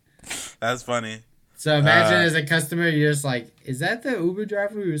 That's funny. So imagine as a customer, you're just like, is that the Uber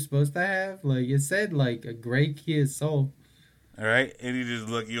driver we were supposed to have? Like, it said, like, a gray Kia Soul. All right? And he just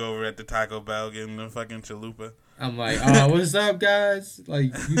look you over at the Taco Bell getting the fucking chalupa. I'm like, what's up, guys?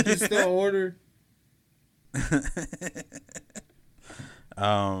 Like, you can still order. But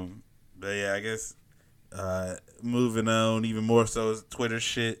yeah, I guess moving on even more so is Twitter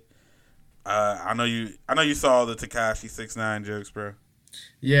shit. I know you saw the Tekashi 6ix9ine jokes, bro.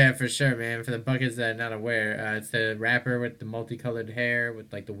 Yeah, for sure, man. For the buckets that are not aware, it's the rapper with the multicolored hair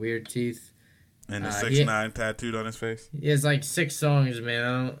with like the weird teeth and the 6ix9ine tattooed on his face. He has like 6 songs,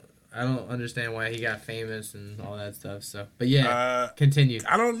 man. I don't understand why he got famous and all that stuff. So, but yeah, continue.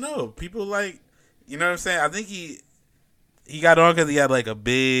 I don't know. People like, you know what I'm saying? I think he got on because he had like a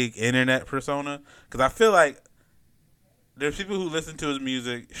big internet persona. Because I feel like there's people who listen to his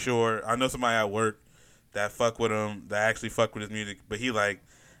music. Sure, I know somebody at work that fuck with him, that actually fuck with his music. But he like,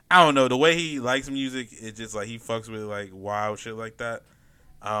 I don't know, the way he likes music, it's just like he fucks with like wild shit like that.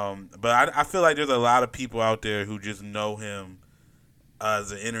 But I feel like there's a lot of people out there who just know him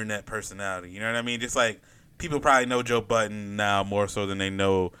as an internet personality. You know what I mean? Just like people probably know Joe Budden now more so than they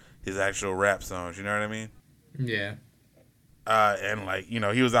know his actual rap songs. You know what I mean? Yeah. And like, you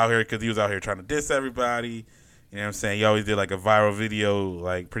know, he was out here because he was out here trying to diss everybody. You know what I'm saying? He always did like a viral video,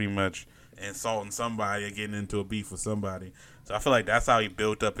 like pretty much insulting somebody or getting into a beef with somebody. So I feel like that's how he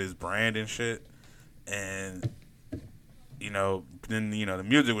built up his brand and shit. And, you know, then, you know, the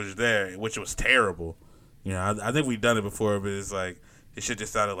music was there, which was terrible. You know, I think we've done it before, but it's like, it shit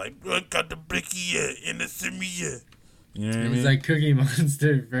just sounded like, I got the blicky in the semi. You know what I mean? He's like Cookie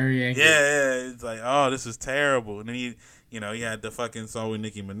Monster, very angry. Yeah, it's like, oh, this is terrible. And then he, you know, he had the fucking song with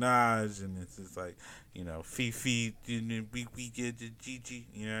Nicki Minaj, and it's just like, you know, Fifi, we get the Gigi,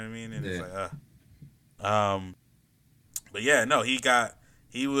 you know what I mean? And it's like, but yeah, no, he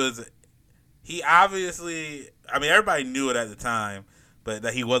obviously, I mean, everybody knew it at the time, but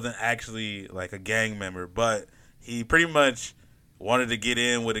that he wasn't actually like a gang member, but he pretty much wanted to get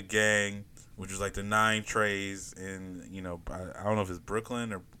in with a gang, which was like the 9 Treys in, you know, I don't know if it's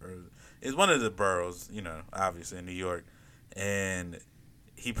Brooklyn or it's one of the boroughs, you know, obviously in New York. And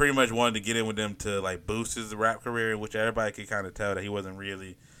he pretty much wanted to get in with them to like boost his rap career, which everybody could kind of tell that he wasn't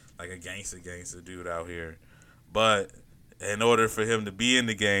really like a gangster dude out here. But in order for him to be in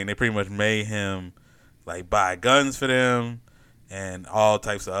the gang, they pretty much made him like buy guns for them and all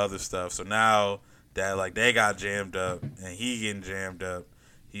types of other stuff. So now that like they got jammed up and he getting jammed up,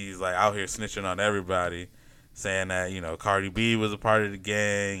 he's like out here snitching on everybody, saying that, you know, Cardi B was a part of the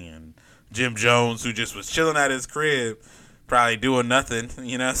gang and Jim Jones, who just was chilling at his crib, probably doing nothing,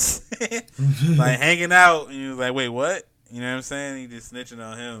 you know, like hanging out. And he was like, wait, what? You know what I'm saying? He just snitching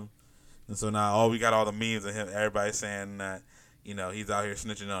on him. And so now we got all the memes of him, everybody saying that, you know, he's out here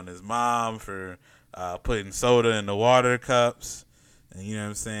snitching on his mom for putting soda in the water cups. And you know what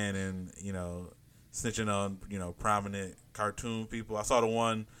I'm saying? And, you know, snitching on prominent cartoon people. I saw the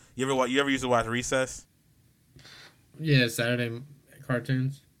one. You ever used to watch Recess? Yeah, Saturday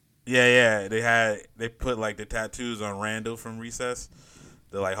cartoons. Yeah. They put like the tattoos on Randall from Recess,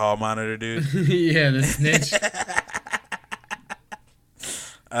 the like hall monitor dude. Yeah, the snitch.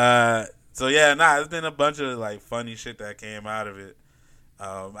 So yeah, it's been a bunch of like funny shit that came out of it.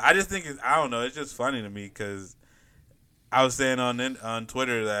 I just think I don't know, it's just funny to me because I was saying on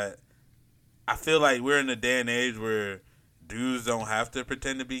Twitter that I feel like we're in a day and age where dudes don't have to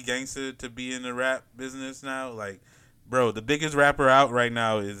pretend to be gangster to be in the rap business now. Like, bro, the biggest rapper out right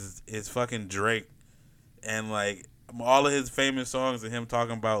now is fucking Drake, and like all of his famous songs of him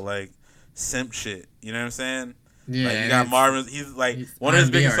talking about like simp shit. You know what I'm saying? Yeah. Like, you got Marvin. He's one of his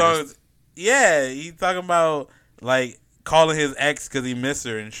biggest songs. Yeah, he's talking about like calling his ex because he missed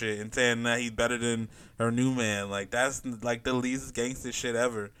her and shit, and saying that he's better than her new man. Like, that's like the least gangster shit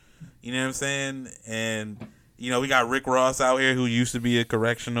ever. You know what I'm saying? And we got Rick Ross out here who used to be a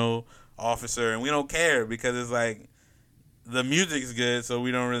correctional officer, and we don't care because it's like the music's good, so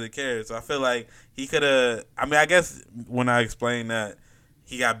we don't really care. So I feel like he could have. I mean, I guess when I explained that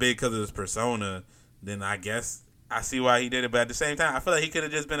he got big because of his persona, then I guess I see why he did it. But at the same time, I feel like he could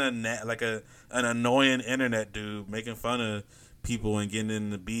have just been an annoying internet dude making fun of people and getting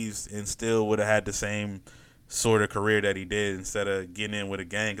in the beefs, and still would have had the same sort of career that he did instead of getting in with a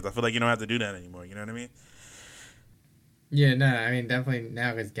gang. Because I feel like you don't have to do that anymore. You know what I mean? Yeah, no, I mean, definitely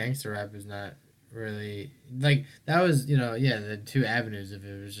now because gangster rap is not really like that was the two avenues if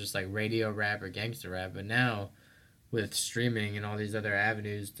it was just like radio rap or gangster rap, but now with streaming and all these other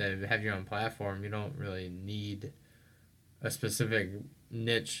avenues to have your own platform, you don't really need a specific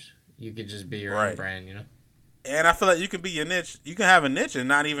niche. You could just be your own brand, And I feel like you can be your niche. You can have a niche and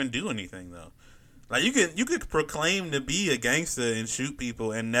not even do anything though. Like you could proclaim to be a gangster and shoot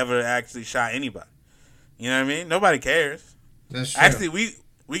people and never actually shot anybody. You know what I mean? Nobody cares. That's true. Actually,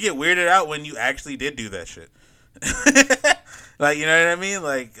 we get weirded out when you actually did do that shit. Like, you know what I mean?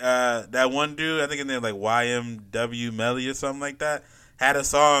 Like, that one dude, I think his name like YMW Melly or something like that, had a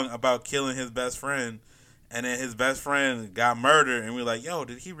song about killing his best friend, and then his best friend got murdered, and we were like, yo,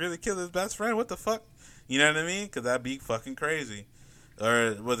 did he really kill his best friend? What the fuck? You know what I mean? Because that'd be fucking crazy.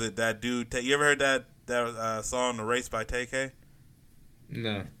 Or was it that dude? You ever heard that song, The Race by TK?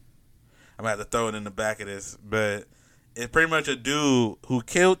 No. I'm going to have to throw it in the back of this, but it's pretty much a dude who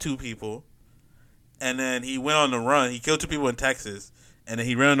killed two people, and then he went on the run. He killed two people in Texas, and then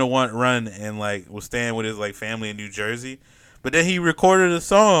he ran on the run and like was staying with his like family in New Jersey. But then he recorded a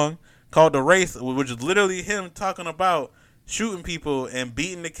song called The Race, which is literally him talking about shooting people and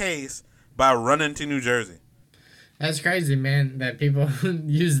beating the case by running to New Jersey. That's crazy, man, that people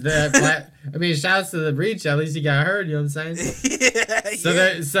use that. I mean, shouts to the breach. At least he got heard, you know what I'm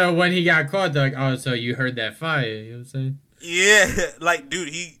saying? So when he got caught, they're like, oh, so you heard that fire, you know what I'm saying? Yeah, like, dude,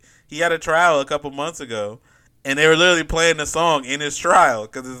 he had a trial a couple months ago, and they were literally playing the song in his trial,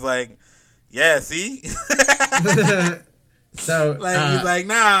 because it's like, yeah, see? So like, he's like,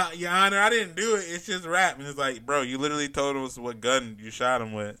 nah, Your Honor, I didn't do it. It's just rap. And it's like, bro, you literally told us what gun you shot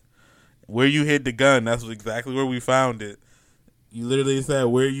him with. Where you hid the gun, that's exactly where we found it. You literally said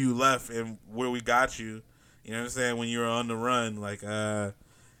where you left and where we got you. You know what I'm saying? When you were on the run, like, I'm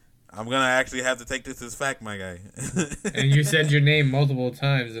going to actually have to take this as fact, my guy. And you said your name multiple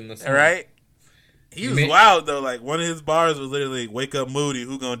times in the song. Right? He was wild, though. Like, one of his bars was literally, wake up Moody,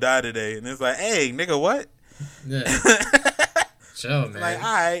 who gonna die today? And it's like, hey, nigga, what? Yeah. Chill, man. Like,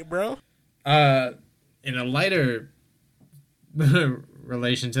 all right, bro. In a lighter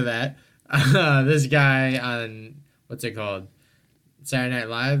relation to that, this guy on, what's it called? Saturday Night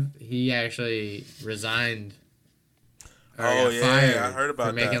Live, he actually resigned. Fired I heard about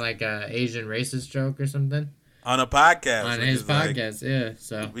for making like a Asian racist joke or something. On a podcast. On his podcast, yeah.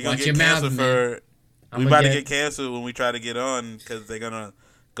 So we gonna get canceled we about to get canceled when we try to get on because they're gonna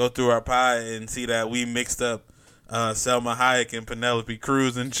go through our pod and see that we mixed up Selma Hayek and Penelope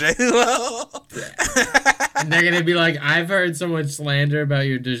Cruz and J-Lo. And they're gonna be like, I've heard so much slander about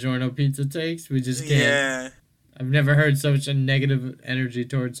your DiGiorno pizza takes. We just can't. Yeah. I've never heard such a negative energy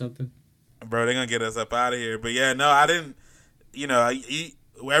towards something. Bro, they're gonna get us up out of here. But yeah, no, I didn't.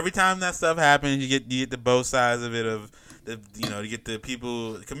 Every time that stuff happens, you get the both sides of it. You get the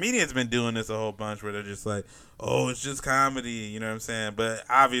people. Comedians been doing this a whole bunch where they're just like, oh, it's just comedy. You know what I'm saying? But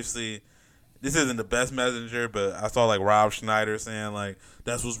obviously, this isn't the best messenger. But I saw like Rob Schneider saying like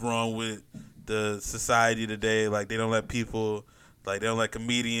that's what's wrong with the society today. Like they don't let people. Like, they don't let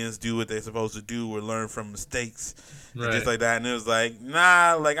comedians do what they're supposed to do or learn from mistakes and just like that. And it was like,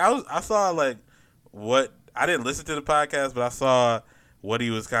 nah, like, I saw, like, what, I didn't listen to the podcast, but I saw what he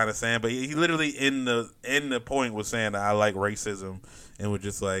was kind of saying, but he literally in the point was saying that I like racism and was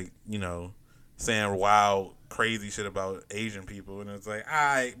just like, you know, saying wild, crazy shit about Asian people, and it's like, all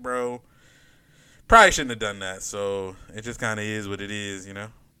right, bro, probably shouldn't have done that. So it just kind of is what it is, you know.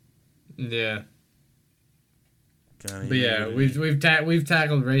 Yeah. Kinda But yeah, we've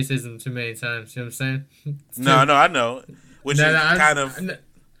tackled racism too many times. You know what I'm saying? No, I know. Which is kind of. No,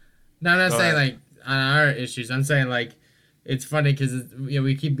 I'm not saying like on our issues. I'm saying like it's funny because you know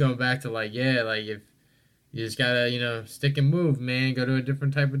we keep going back to like like if you just gotta stick and move, man, go to a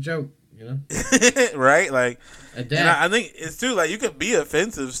different type of joke, right? Like, adapt. And I think it's too like you could be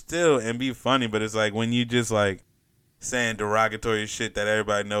offensive still and be funny, but it's like when you just like saying derogatory shit that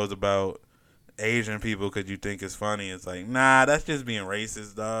everybody knows about Asian people because you think it's funny. It's like, nah, that's just being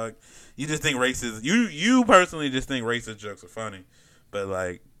racist, dog. You just think racist. You personally just think racist jokes are funny, but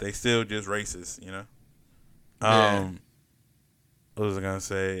like they still just racist, you know. What was I gonna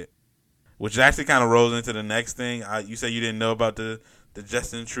say? Which actually kind of rolls into the next thing. You said you didn't know about the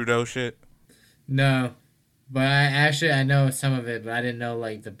Justin Trudeau shit. No, but I know some of it, but I didn't know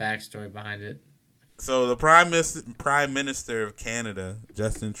like the backstory behind it. So the Prime Minister of Canada,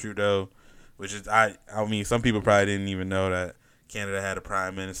 Justin Trudeau. Which is, I mean, some people probably didn't even know that Canada had a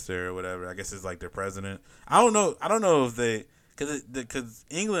prime minister or whatever. I guess it's like their president. I don't know if they, because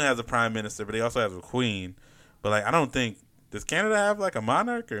England has a prime minister, but they also have a queen. But like, I don't think, does Canada have like a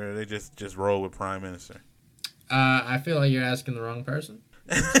monarch, or they just roll with prime minister? I feel like you're asking the wrong person.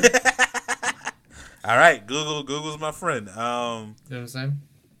 All right, Google's my friend. You know what I'm saying?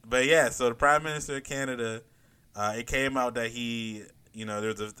 But yeah, so the prime minister of Canada, it came out that he.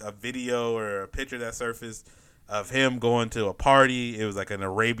 There's a video or a picture that surfaced of him going to a party. It was like an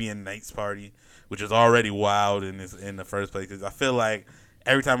Arabian Nights party, which is already wild in the first place. Because I feel like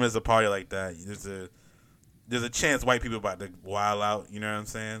every time there's a party like that, there's a chance white people about to wild out. You know what I'm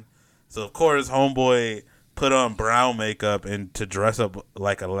saying? So of course, homeboy put on brown makeup and to dress up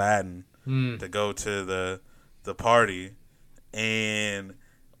like Aladdin to go to the party, and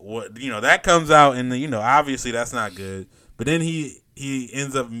that comes out, and obviously that's not good. But then he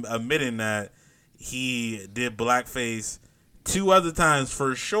ends up admitting that he did blackface 2 other times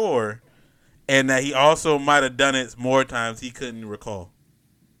for sure, and that he also might have done it more times he couldn't recall.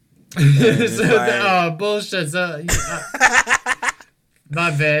 Bullshit. So,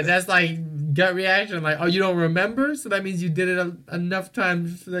 my bad. That's like gut reaction. Like, oh, you don't remember? So that means you did it enough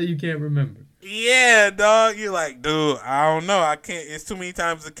times so that you can't remember. Yeah, dog. You're like, dude, I don't know. I can't. It's too many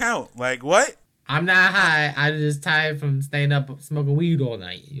times to count. Like, what? I'm not high. I'm just tired from staying up smoking weed all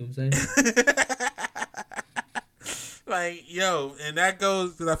night. You know what I'm saying? Like, yo, and that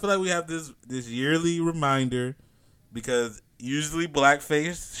goes because I feel like we have this yearly reminder because usually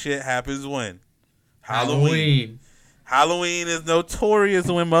blackface shit happens when? Halloween. Halloween is notorious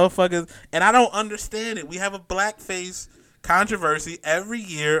when motherfuckers, and I don't understand it. We have a blackface controversy every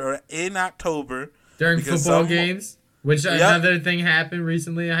year or in October. During football games? Which another thing happened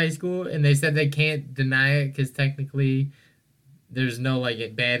recently in high school, and they said they can't deny it because technically there's no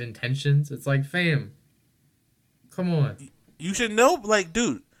like bad intentions. It's like, fam, come on. You should know, like,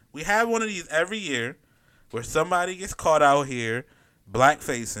 dude, we have one of these every year where somebody gets caught out here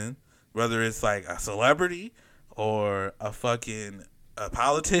blackfacing, whether it's like a celebrity or a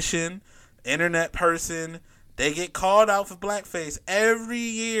politician, internet person. They get called out for blackface every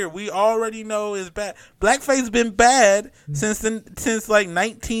year. We already know it's bad. Blackface been bad since like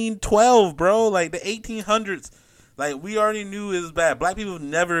 1912, bro. Like the 1800s. Like we already knew it was bad. Black people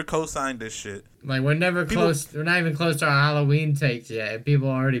never co-signed this shit. Like we're never close. We're not even close to our Halloween takes yet. And people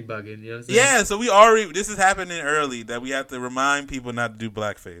are already bugging. You know what I'm saying? Yeah. So we already. This is happening early that we have to remind people not to do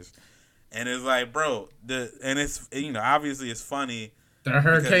blackface. And it's like, bro. And it's obviously it's funny. The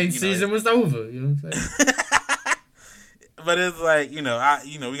hurricane season was over. You know what I'm saying? But it's like,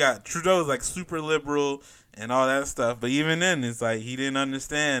 we got Trudeau's like super liberal and all that stuff. But even then, it's like he didn't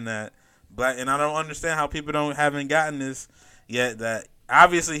understand that and I don't understand how people haven't gotten this yet. That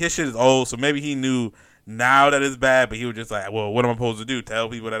obviously his shit is old, so maybe he knew now that it's bad, but he was just like, well, what am I supposed to do? Tell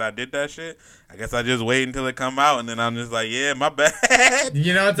people that I did that shit? I guess I just wait until it come out, and then I'm just like, yeah, my bad.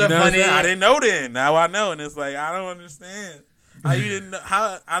 You know what's funny? I didn't know then. Now I know, and it's like I don't understand how you didn't know.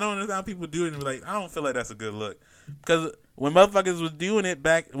 How I don't understand how people do it. And like I don't feel like that's a good look because. When motherfuckers was doing it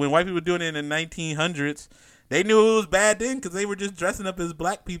when white people were doing it in the 1900s, they knew it was bad then because they were just dressing up as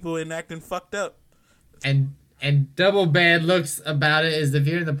black people and acting fucked up. And double bad looks about it is if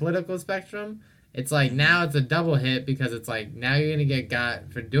you're in the political spectrum, it's like now it's a double hit because it's like now you're gonna get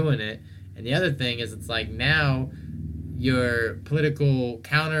got for doing it, and the other thing is it's like now your political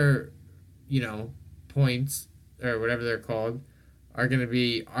counter, points or whatever they're called, are gonna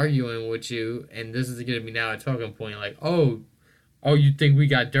be arguing with you, and this is gonna be now a talking point. Like, oh, you think we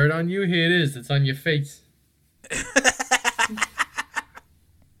got dirt on you? Here it is. It's on your face. It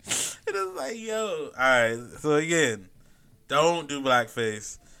is like, yo. All right. So again, don't do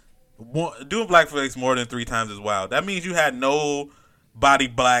blackface. Doing blackface more than 3 times is wild. That means you had no body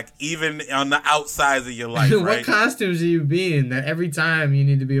black even on the outsides of your life. What right? costumes are you being that every time you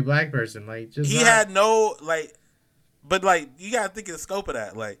need to be a black person? Like, just he had no like, but like you gotta think of the scope of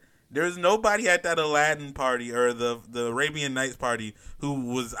that. Like, there's nobody at that Aladdin party or the Arabian Nights party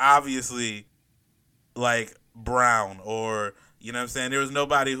who was obviously like brown or, you know what I'm saying? There was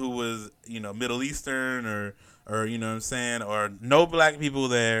nobody who was, you know, Middle Eastern or you know what I'm saying, or no black people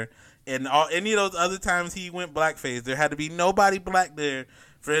there. And any of those other times he went blackface, there had to be nobody black there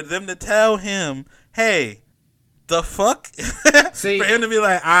for them to tell him, hey, the fuck? See, for him to be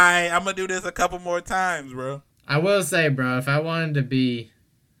like, I'm going to do this a couple more times, bro. I will say, bro, if I wanted to be,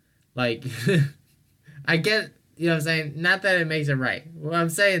 like, I get, you know what I'm saying? Not that it makes it right. What I'm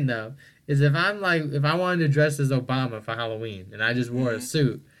saying, though, is if I wanted to dress as Obama for Halloween, and I just wore a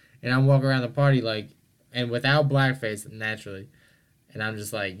suit, and I'm walking around the party, like, and without blackface, naturally, and I'm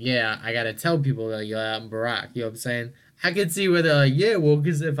just like, yeah, I gotta tell people that I'm Barack. You know what I'm saying? I could see where they're like, yeah, well,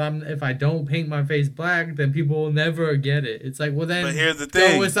 because if I don't paint my face black, then people will never get it. It's like, well, then but here's the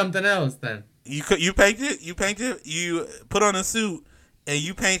thing. Go with something else then. You paint it, you put on a suit, and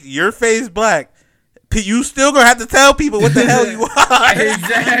you paint your face black. You still gonna have to tell people what the hell you are.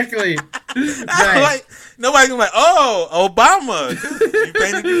 Exactly. Right. Like, nobody's gonna be like, oh, Obama. You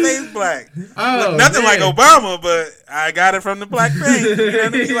painted your face black. Oh, look, nothing man. like Obama, but I got it from the black paint. You know what I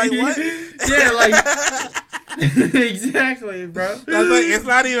mean? Like, what? Yeah, like exactly, bro. That's like, it's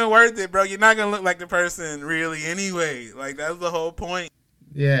not even worth it, bro. You're not gonna look like the person really anyway. Like, that's the whole point.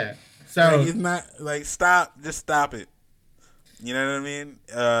 Yeah. So like, it's not like just stop it. You know what I mean?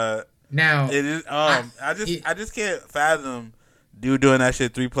 now It is. I just can't fathom dude doing that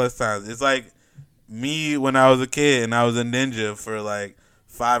shit 3+ times. It's like me when I was a kid and I was a ninja for like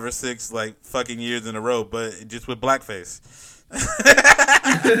 5 or 6 like fucking years in a row, but just with blackface.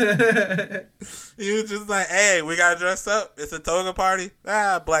 He was just like, "Hey, we gotta dress up. It's a toga party.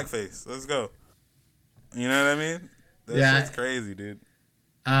 Blackface. Let's go." You know what I mean? That's crazy, dude.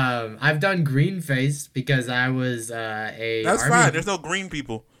 I've done green face because I was That's army. fine. There's no green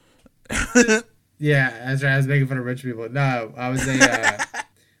people. Yeah, that's right. I was making fun of rich people. No, I was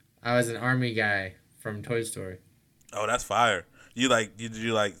I was an army guy from Toy Story. Oh, that's fire. Did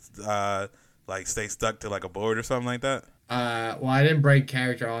you stay stuck to like a board or something like that? Well, I didn't break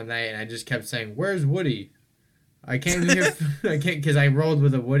character all night, and I just kept saying, "Where's Woody?" I came here. I can't because I rolled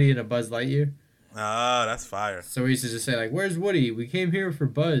with a Woody and a Buzz Lightyear. Oh, that's fire. So we used to just say like, "Where's Woody? We came here for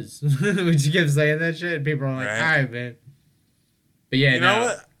Buzz." We just kept saying that shit, and people are like, Right. "All right, man." But yeah, You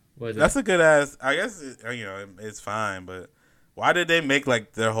know what? That's a good ass. I guess it's fine, but why did they make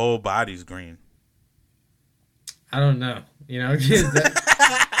like their whole bodies green? I don't know. You know,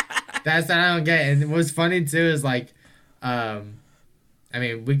 that's what I don't get. And what's funny too is like, I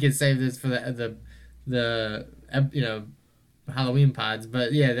mean, we could save this for the Halloween pods,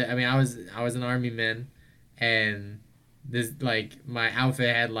 but yeah, I mean, I was an army man, and this like my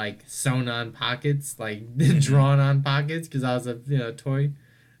outfit had like sewn on pockets, like drawn on pockets, because I was a toy,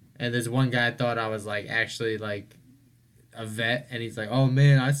 and this one guy thought I was like actually like a vet, and he's like, "Oh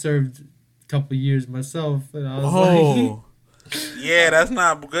man, I served a couple years myself," and I was like. Yeah, that's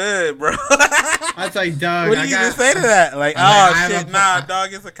not good, bro. I was like, dog. What do you even say to that? Like,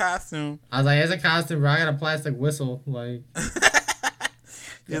 dog, it's a costume. I was like, it's a costume, bro. I got a plastic whistle. Like,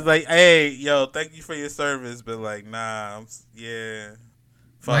 He's like, hey, yo, thank you for your service, but like, nah,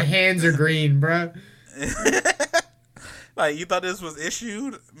 fuck. My hands are green, bro. Like, you thought this was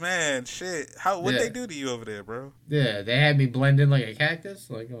issued? Man, shit. What'd they do to you over there, bro? Yeah, they had me blend in like a cactus.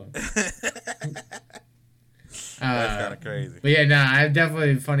 Like, come on. That's kind of crazy. But yeah, I have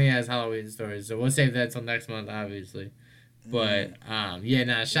definitely funny ass Halloween stories. So we'll save that till next month, obviously. But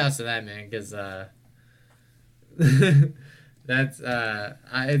shouts to that, man, because that's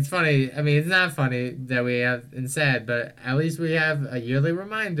it's funny. I mean, it's not funny that we have and sad, but at least we have a yearly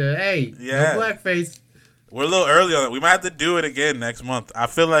reminder. Hey, no blackface. We're a little early on it. We might have to do it again next month. I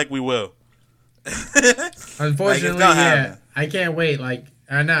feel like we will. Unfortunately, yeah, I can't wait. Like.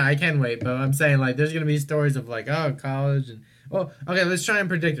 No, I can wait, but I'm saying, like, there's going to be stories of, like, college and... Well, okay, let's try and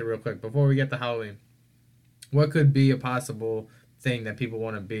predict it real quick before we get to Halloween. What could be a possible thing that people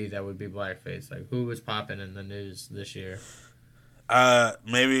want to be that would be blackface? Like, who was popping in the news this year?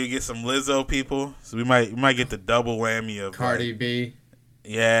 Maybe get some Lizzo people. So we might get the double whammy of... Cardi B.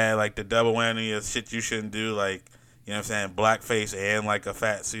 Yeah, like the double whammy of shit you shouldn't do. Like, you know what I'm saying, blackface and like a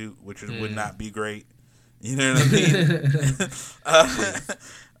fat suit, which would not be great. You know what I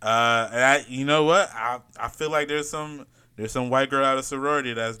mean? And you know what? I feel like there's some white girl out of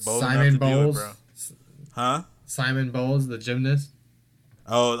sorority that's bold enough to do it, bro. Huh? Simon Bowles, the gymnast.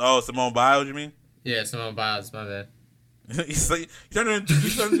 Oh, Simone Biles, you mean? Yeah, Simone Biles. My bad. you turn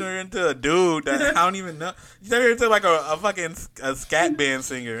her into a dude that I don't even know. You turn her into like a fucking a scat band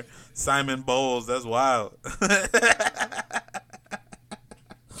singer, Simon Bowles. That's wild.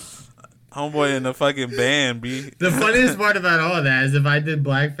 Homeboy in the fucking band, B. The funniest part about all that is if I did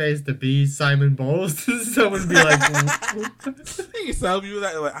blackface to be Simon Bowles, someone would be like, Some people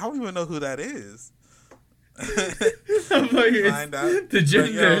like, I don't even know who that is. I'm like, Find out. the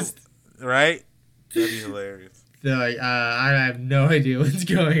gymnast. Yo, right? That'd be hilarious. They're like, I have no idea what's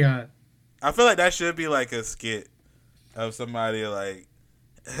going on. I feel like that should be like a skit of somebody like,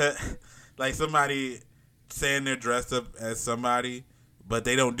 like somebody saying they're dressed up as somebody, but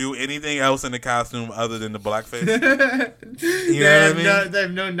they don't do anything else in the costume other than the blackface. You know what I mean? They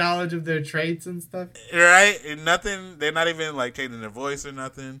have no knowledge of their traits and stuff. Right? And nothing. They're not even like changing their voice or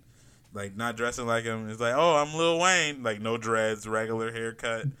nothing. Like not dressing like him. It's like, oh, I'm Lil Wayne. Like no dreads, regular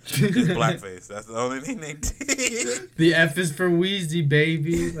haircut, just blackface. That's the only thing they did. The F is for Wheezy,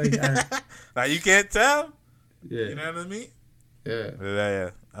 baby. Like, now you can't tell. yeah, You know what I mean? yeah. Yeah.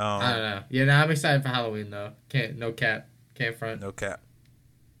 I don't know. Yeah, I'm excited for Halloween though. Can't front. No cap.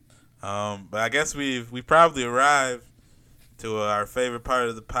 But I guess we probably arrived to our favorite part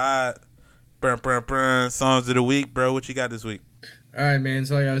of the pod. Songs of the week, bro. What you got this week? All right, man.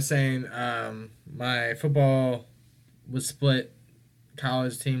 So like I was saying, my football was split.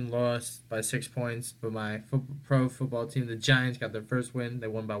 College team lost by 6 points, but my pro football team, the Giants, got their first win. They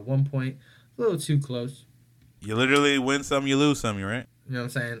won by 1 point. A little too close. You literally win some, you lose some, right? You know what I'm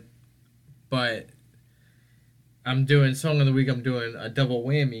saying? But I'm doing Song of the Week. I'm doing a double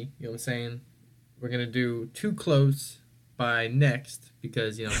whammy. You know what I'm saying? We're going to do Too Close by Next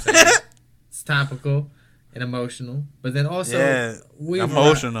because, you know what I'm saying? It's topical and emotional. But then also,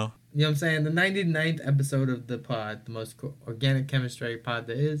 emotional. You know what I'm saying? The 99th episode of the pod, the most organic chemistry pod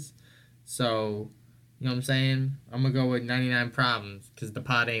there is. So, you know what I'm saying? I'm going to go with 99 Problems because the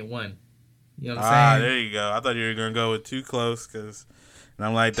pod ain't one. You know what I'm saying? There you go. I thought you were going to go with Too Close because, and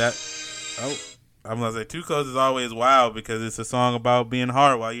I'm like that. Oh, I'm going to say Too Close is always wild because it's a song about being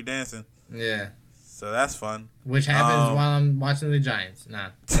hard while you're dancing. Yeah. So that's fun. Which happens while I'm watching the Giants. Nah.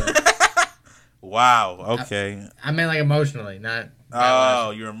 So. Wow. Okay. I meant like emotionally, not.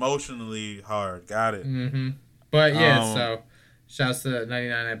 Oh, you're emotionally hard. Got it. Mm-hmm. But yeah, so shouts to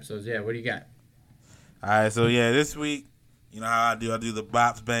 99 episodes. Yeah, what do you got? All right, so yeah, this week, you know how I do the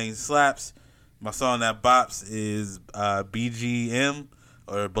bops, bangs, slaps. My song that bops is BGM,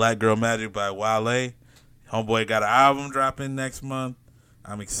 or Black Girl Magic by Wale. Homeboy got an album dropping next month.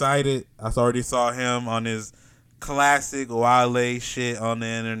 I'm excited. I already saw him on his classic Wale shit on the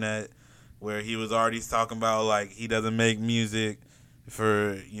internet where he was already talking about like he doesn't make music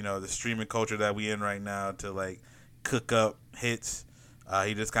for, you know, the streaming culture that we in right now to like cook up hits.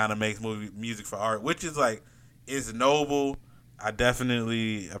 He just kind of makes music for art, which is like, it's noble. I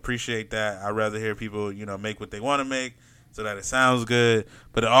definitely appreciate that. I'd rather hear people, you know, make what they want to make so that it sounds good.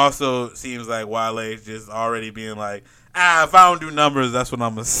 But it also seems like Wale is just already being like, if I don't do numbers, that's what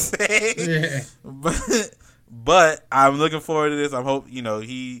I'm going to say. Yeah. But I'm looking forward to this. I hope, you know,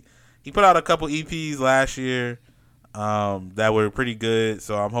 he put out a couple EPs last year that were pretty good.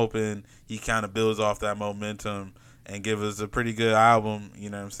 So I'm hoping he kind of builds off that momentum and give us a pretty good album.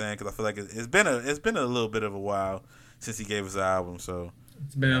 You know what I'm saying? Because I feel like it's been a little bit of a while since he gave us an album. So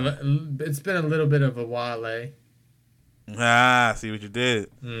it's been a little bit of a Wale. See what you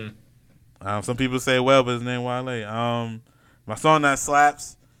did. Some people say but his name Wale. My song that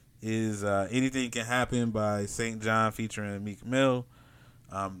slaps is Anything Can Happen by St. John featuring Meek Mill.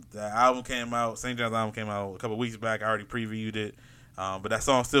 The album came out, St. John's album came out a couple weeks back. I already previewed it. But that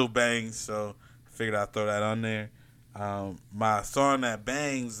song still bangs, so I figured I'd throw that on there. My song that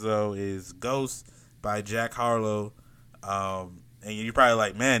bangs, though, is Ghost by Jack Harlow. And you're probably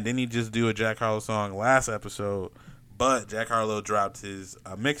like, man, didn't he just do a Jack Harlow song last episode? But Jack Harlow dropped his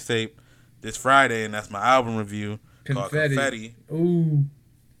mixtape this Friday, and that's my album review called Confetti. Ooh.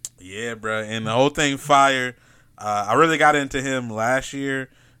 Yeah, bro. And the whole thing fire. I really got into him last year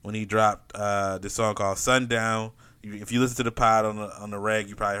when he dropped this song called Sundown. If you listen to the pod on the reg,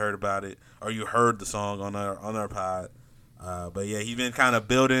 you probably heard about it, or you heard the song on our pod. But yeah, he's been kind of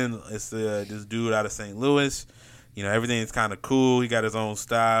building. It's this dude out of St. Louis. You know, everything's kind of cool. He got his own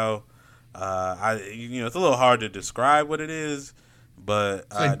style. It's a little hard to describe what it is, but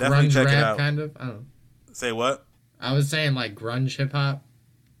it's like definitely grunge check rap, it out. Kind of. I don't know. Say what? I was saying like grunge hip hop.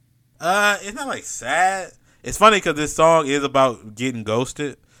 It's not like sad. It's funny because this song is about getting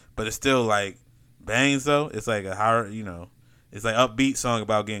ghosted, but it's still like bangs though. It's like a hard, it's like upbeat song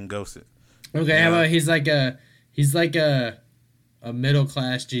about getting ghosted. Okay, how about he's like a middle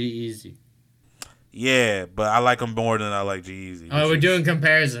class G-Eazy. Yeah, but I like him more than I like G-Eazy. Oh, we're doing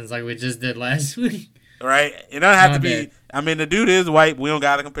comparisons like we just did last week. Right? It doesn't have to be. Bad. I mean, the dude is white. We don't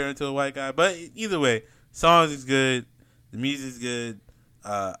gotta compare him to a white guy. But either way, songs is good. The music's good.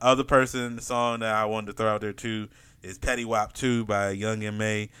 Other person, the song that I wanted to throw out there too is Petty Wap 2 by Young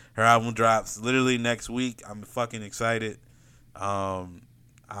M.A. Her album drops literally next week. I'm fucking excited. I'm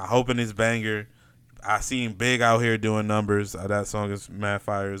hoping it's banger. I seen Big out here doing numbers. That song is mad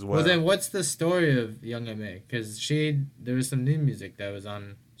fire as well. Well, then what's the story of Young M.A.? Because there was some new music that was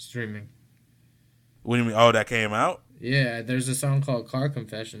on streaming. What do you mean? Oh, that came out? Yeah, there's a song called Car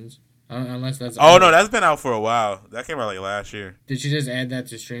Confessions. Unless that's... Oh, no, that's been out for a while. That came out like last year. Did she just add that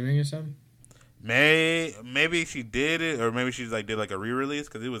to streaming or something? Maybe she did it, or maybe she did like a re-release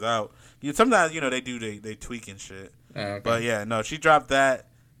because it was out. Sometimes, they tweak and shit. Oh, okay. But yeah, no, she dropped that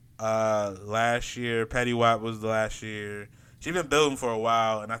last year. Petty Wap was last year. She's been building for a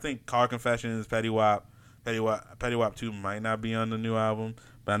while, and I think Car Confessions, Petty Wap 2 might not be on the new album,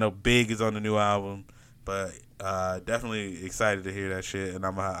 but I know Big is on the new album. But definitely excited to hear that shit, and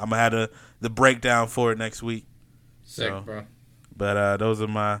I'm gonna have the breakdown for it next week. Sick, bro. But those are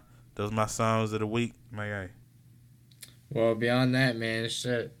my songs of the week, my guy. Well, beyond that, man,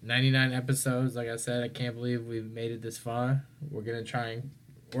 shit, 99 episodes. Like I said, I can't believe we've made it this far. We're gonna try and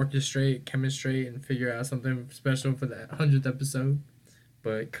orchestrate, chemistrate, and figure out something special for the 100th episode.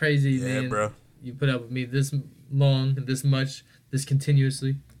 But crazy, man, bro. You put up with me this long, this much, this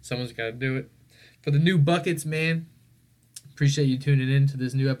continuously. Someone's got to do it. For the new buckets, man, appreciate you tuning in to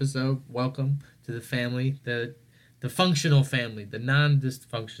this new episode. Welcome to the family, the functional family, the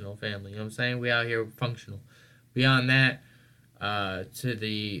non-dysfunctional family. You know what I'm saying? We out here functional. Beyond that, to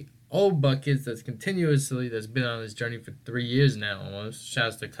the old buckets that's been on this journey for 3 years now almost.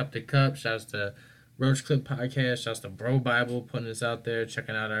 Shouts to Cup to Cup. Shouts to Roach Clip Podcast. Shouts to Bro Bible putting us out there,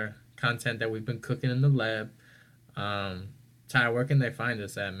 checking out our content that we've been cooking in the lab. Ty, where can they find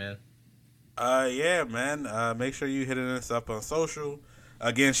us at, man? Yeah, man. Make sure you hitting us up on social.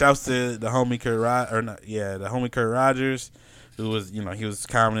 Again, shouts to the homie Kurt Rogers, who was, he was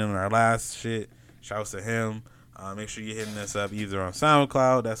commenting on our last shit. Shouts to him. Make sure you're hitting us up either on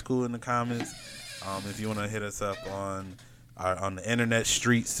SoundCloud. That's cool in the comments. If you want to hit us up on the internet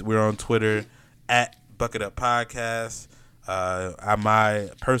streets, we're on Twitter at Bucket Up Podcast. My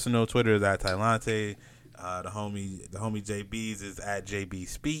personal Twitter is at Tylante. The homie JB's is at JB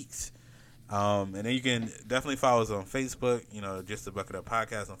Speaks. And then you can definitely follow us on Facebook, just the Bucket Up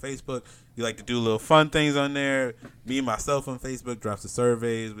Podcast on Facebook. We like to do little fun things on there. Me and myself on Facebook drops the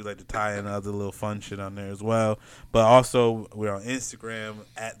surveys. We like to tie in other little fun shit on there as well. But also, we're on Instagram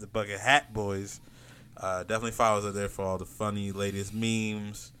at the Bucket Hat Boys. Definitely follow us there for all the funny latest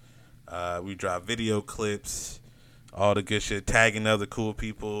memes. We drop video clips, all the good shit, tagging other cool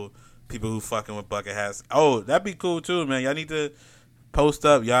people who fucking with bucket hats. Oh, that'd be cool too, man. Y'all need to post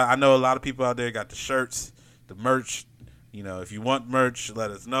up, y'all. I know a lot of people out there got the shirts, the merch. If you want merch,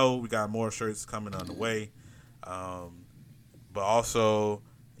 let us know. We got more shirts coming on the way. But also,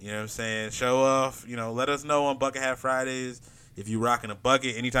 what I'm saying, show off. Let us know on Bucket Hat Fridays if you rocking a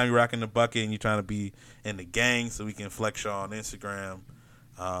bucket. Anytime you're rocking a bucket and you're trying to be in the gang, so we can flex y'all on Instagram.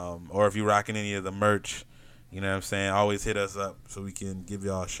 Or if you're rocking any of the merch, what I'm saying, always hit us up so we can give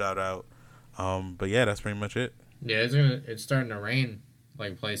y'all a shout out. But yeah, that's pretty much it. Yeah, it's starting to rain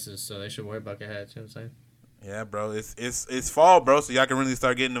like places, so they should wear bucket hats. You know what I'm saying? Yeah, bro. It's fall, bro. So y'all can really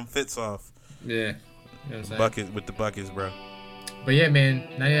start getting them fits off. Yeah, you know what I'm saying? Bucket with the buckets, bro. But yeah, man,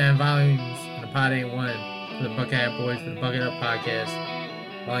 99 volumes and the pod ain't one for the Bucket Hat Boys for the Bucket Up Podcast,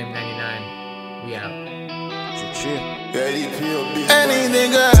 volume 99. We out. Anything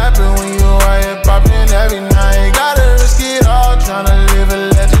could happen when you out here popping every night. Gotta risk it all, tryna live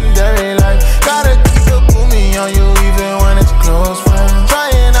a legendary life. Gotta keep the boomy on you even when it's close friends.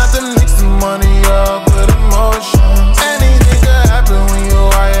 Trying not to mix the money up with emotions. Anything could happen when you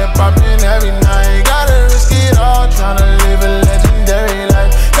out here popping every night. Gotta risk it all, tryna live a legendary life.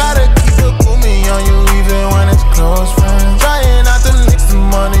 Gotta keep the boomy on you even when it's close friends. Trying not to mix the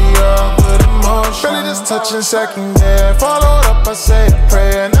money up with emotions. Really just touching second gear. Followed up, I say a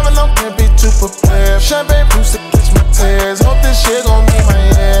prayer. Never know, can't be too prepared. Champagne boost to catch my tears. Hope this shit gon' be my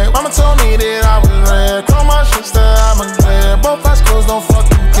head. Mama told me that I was rare. Chrome my shit, that I'm a glare. Both eyes closed, don't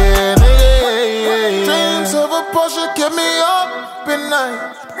fucking care, nigga. Dreams of a Porsche kept me up at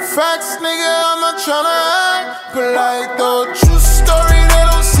night. Facts, nigga, I'm not tryna act polite though. True story, they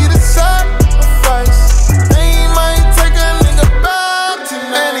don't see the side.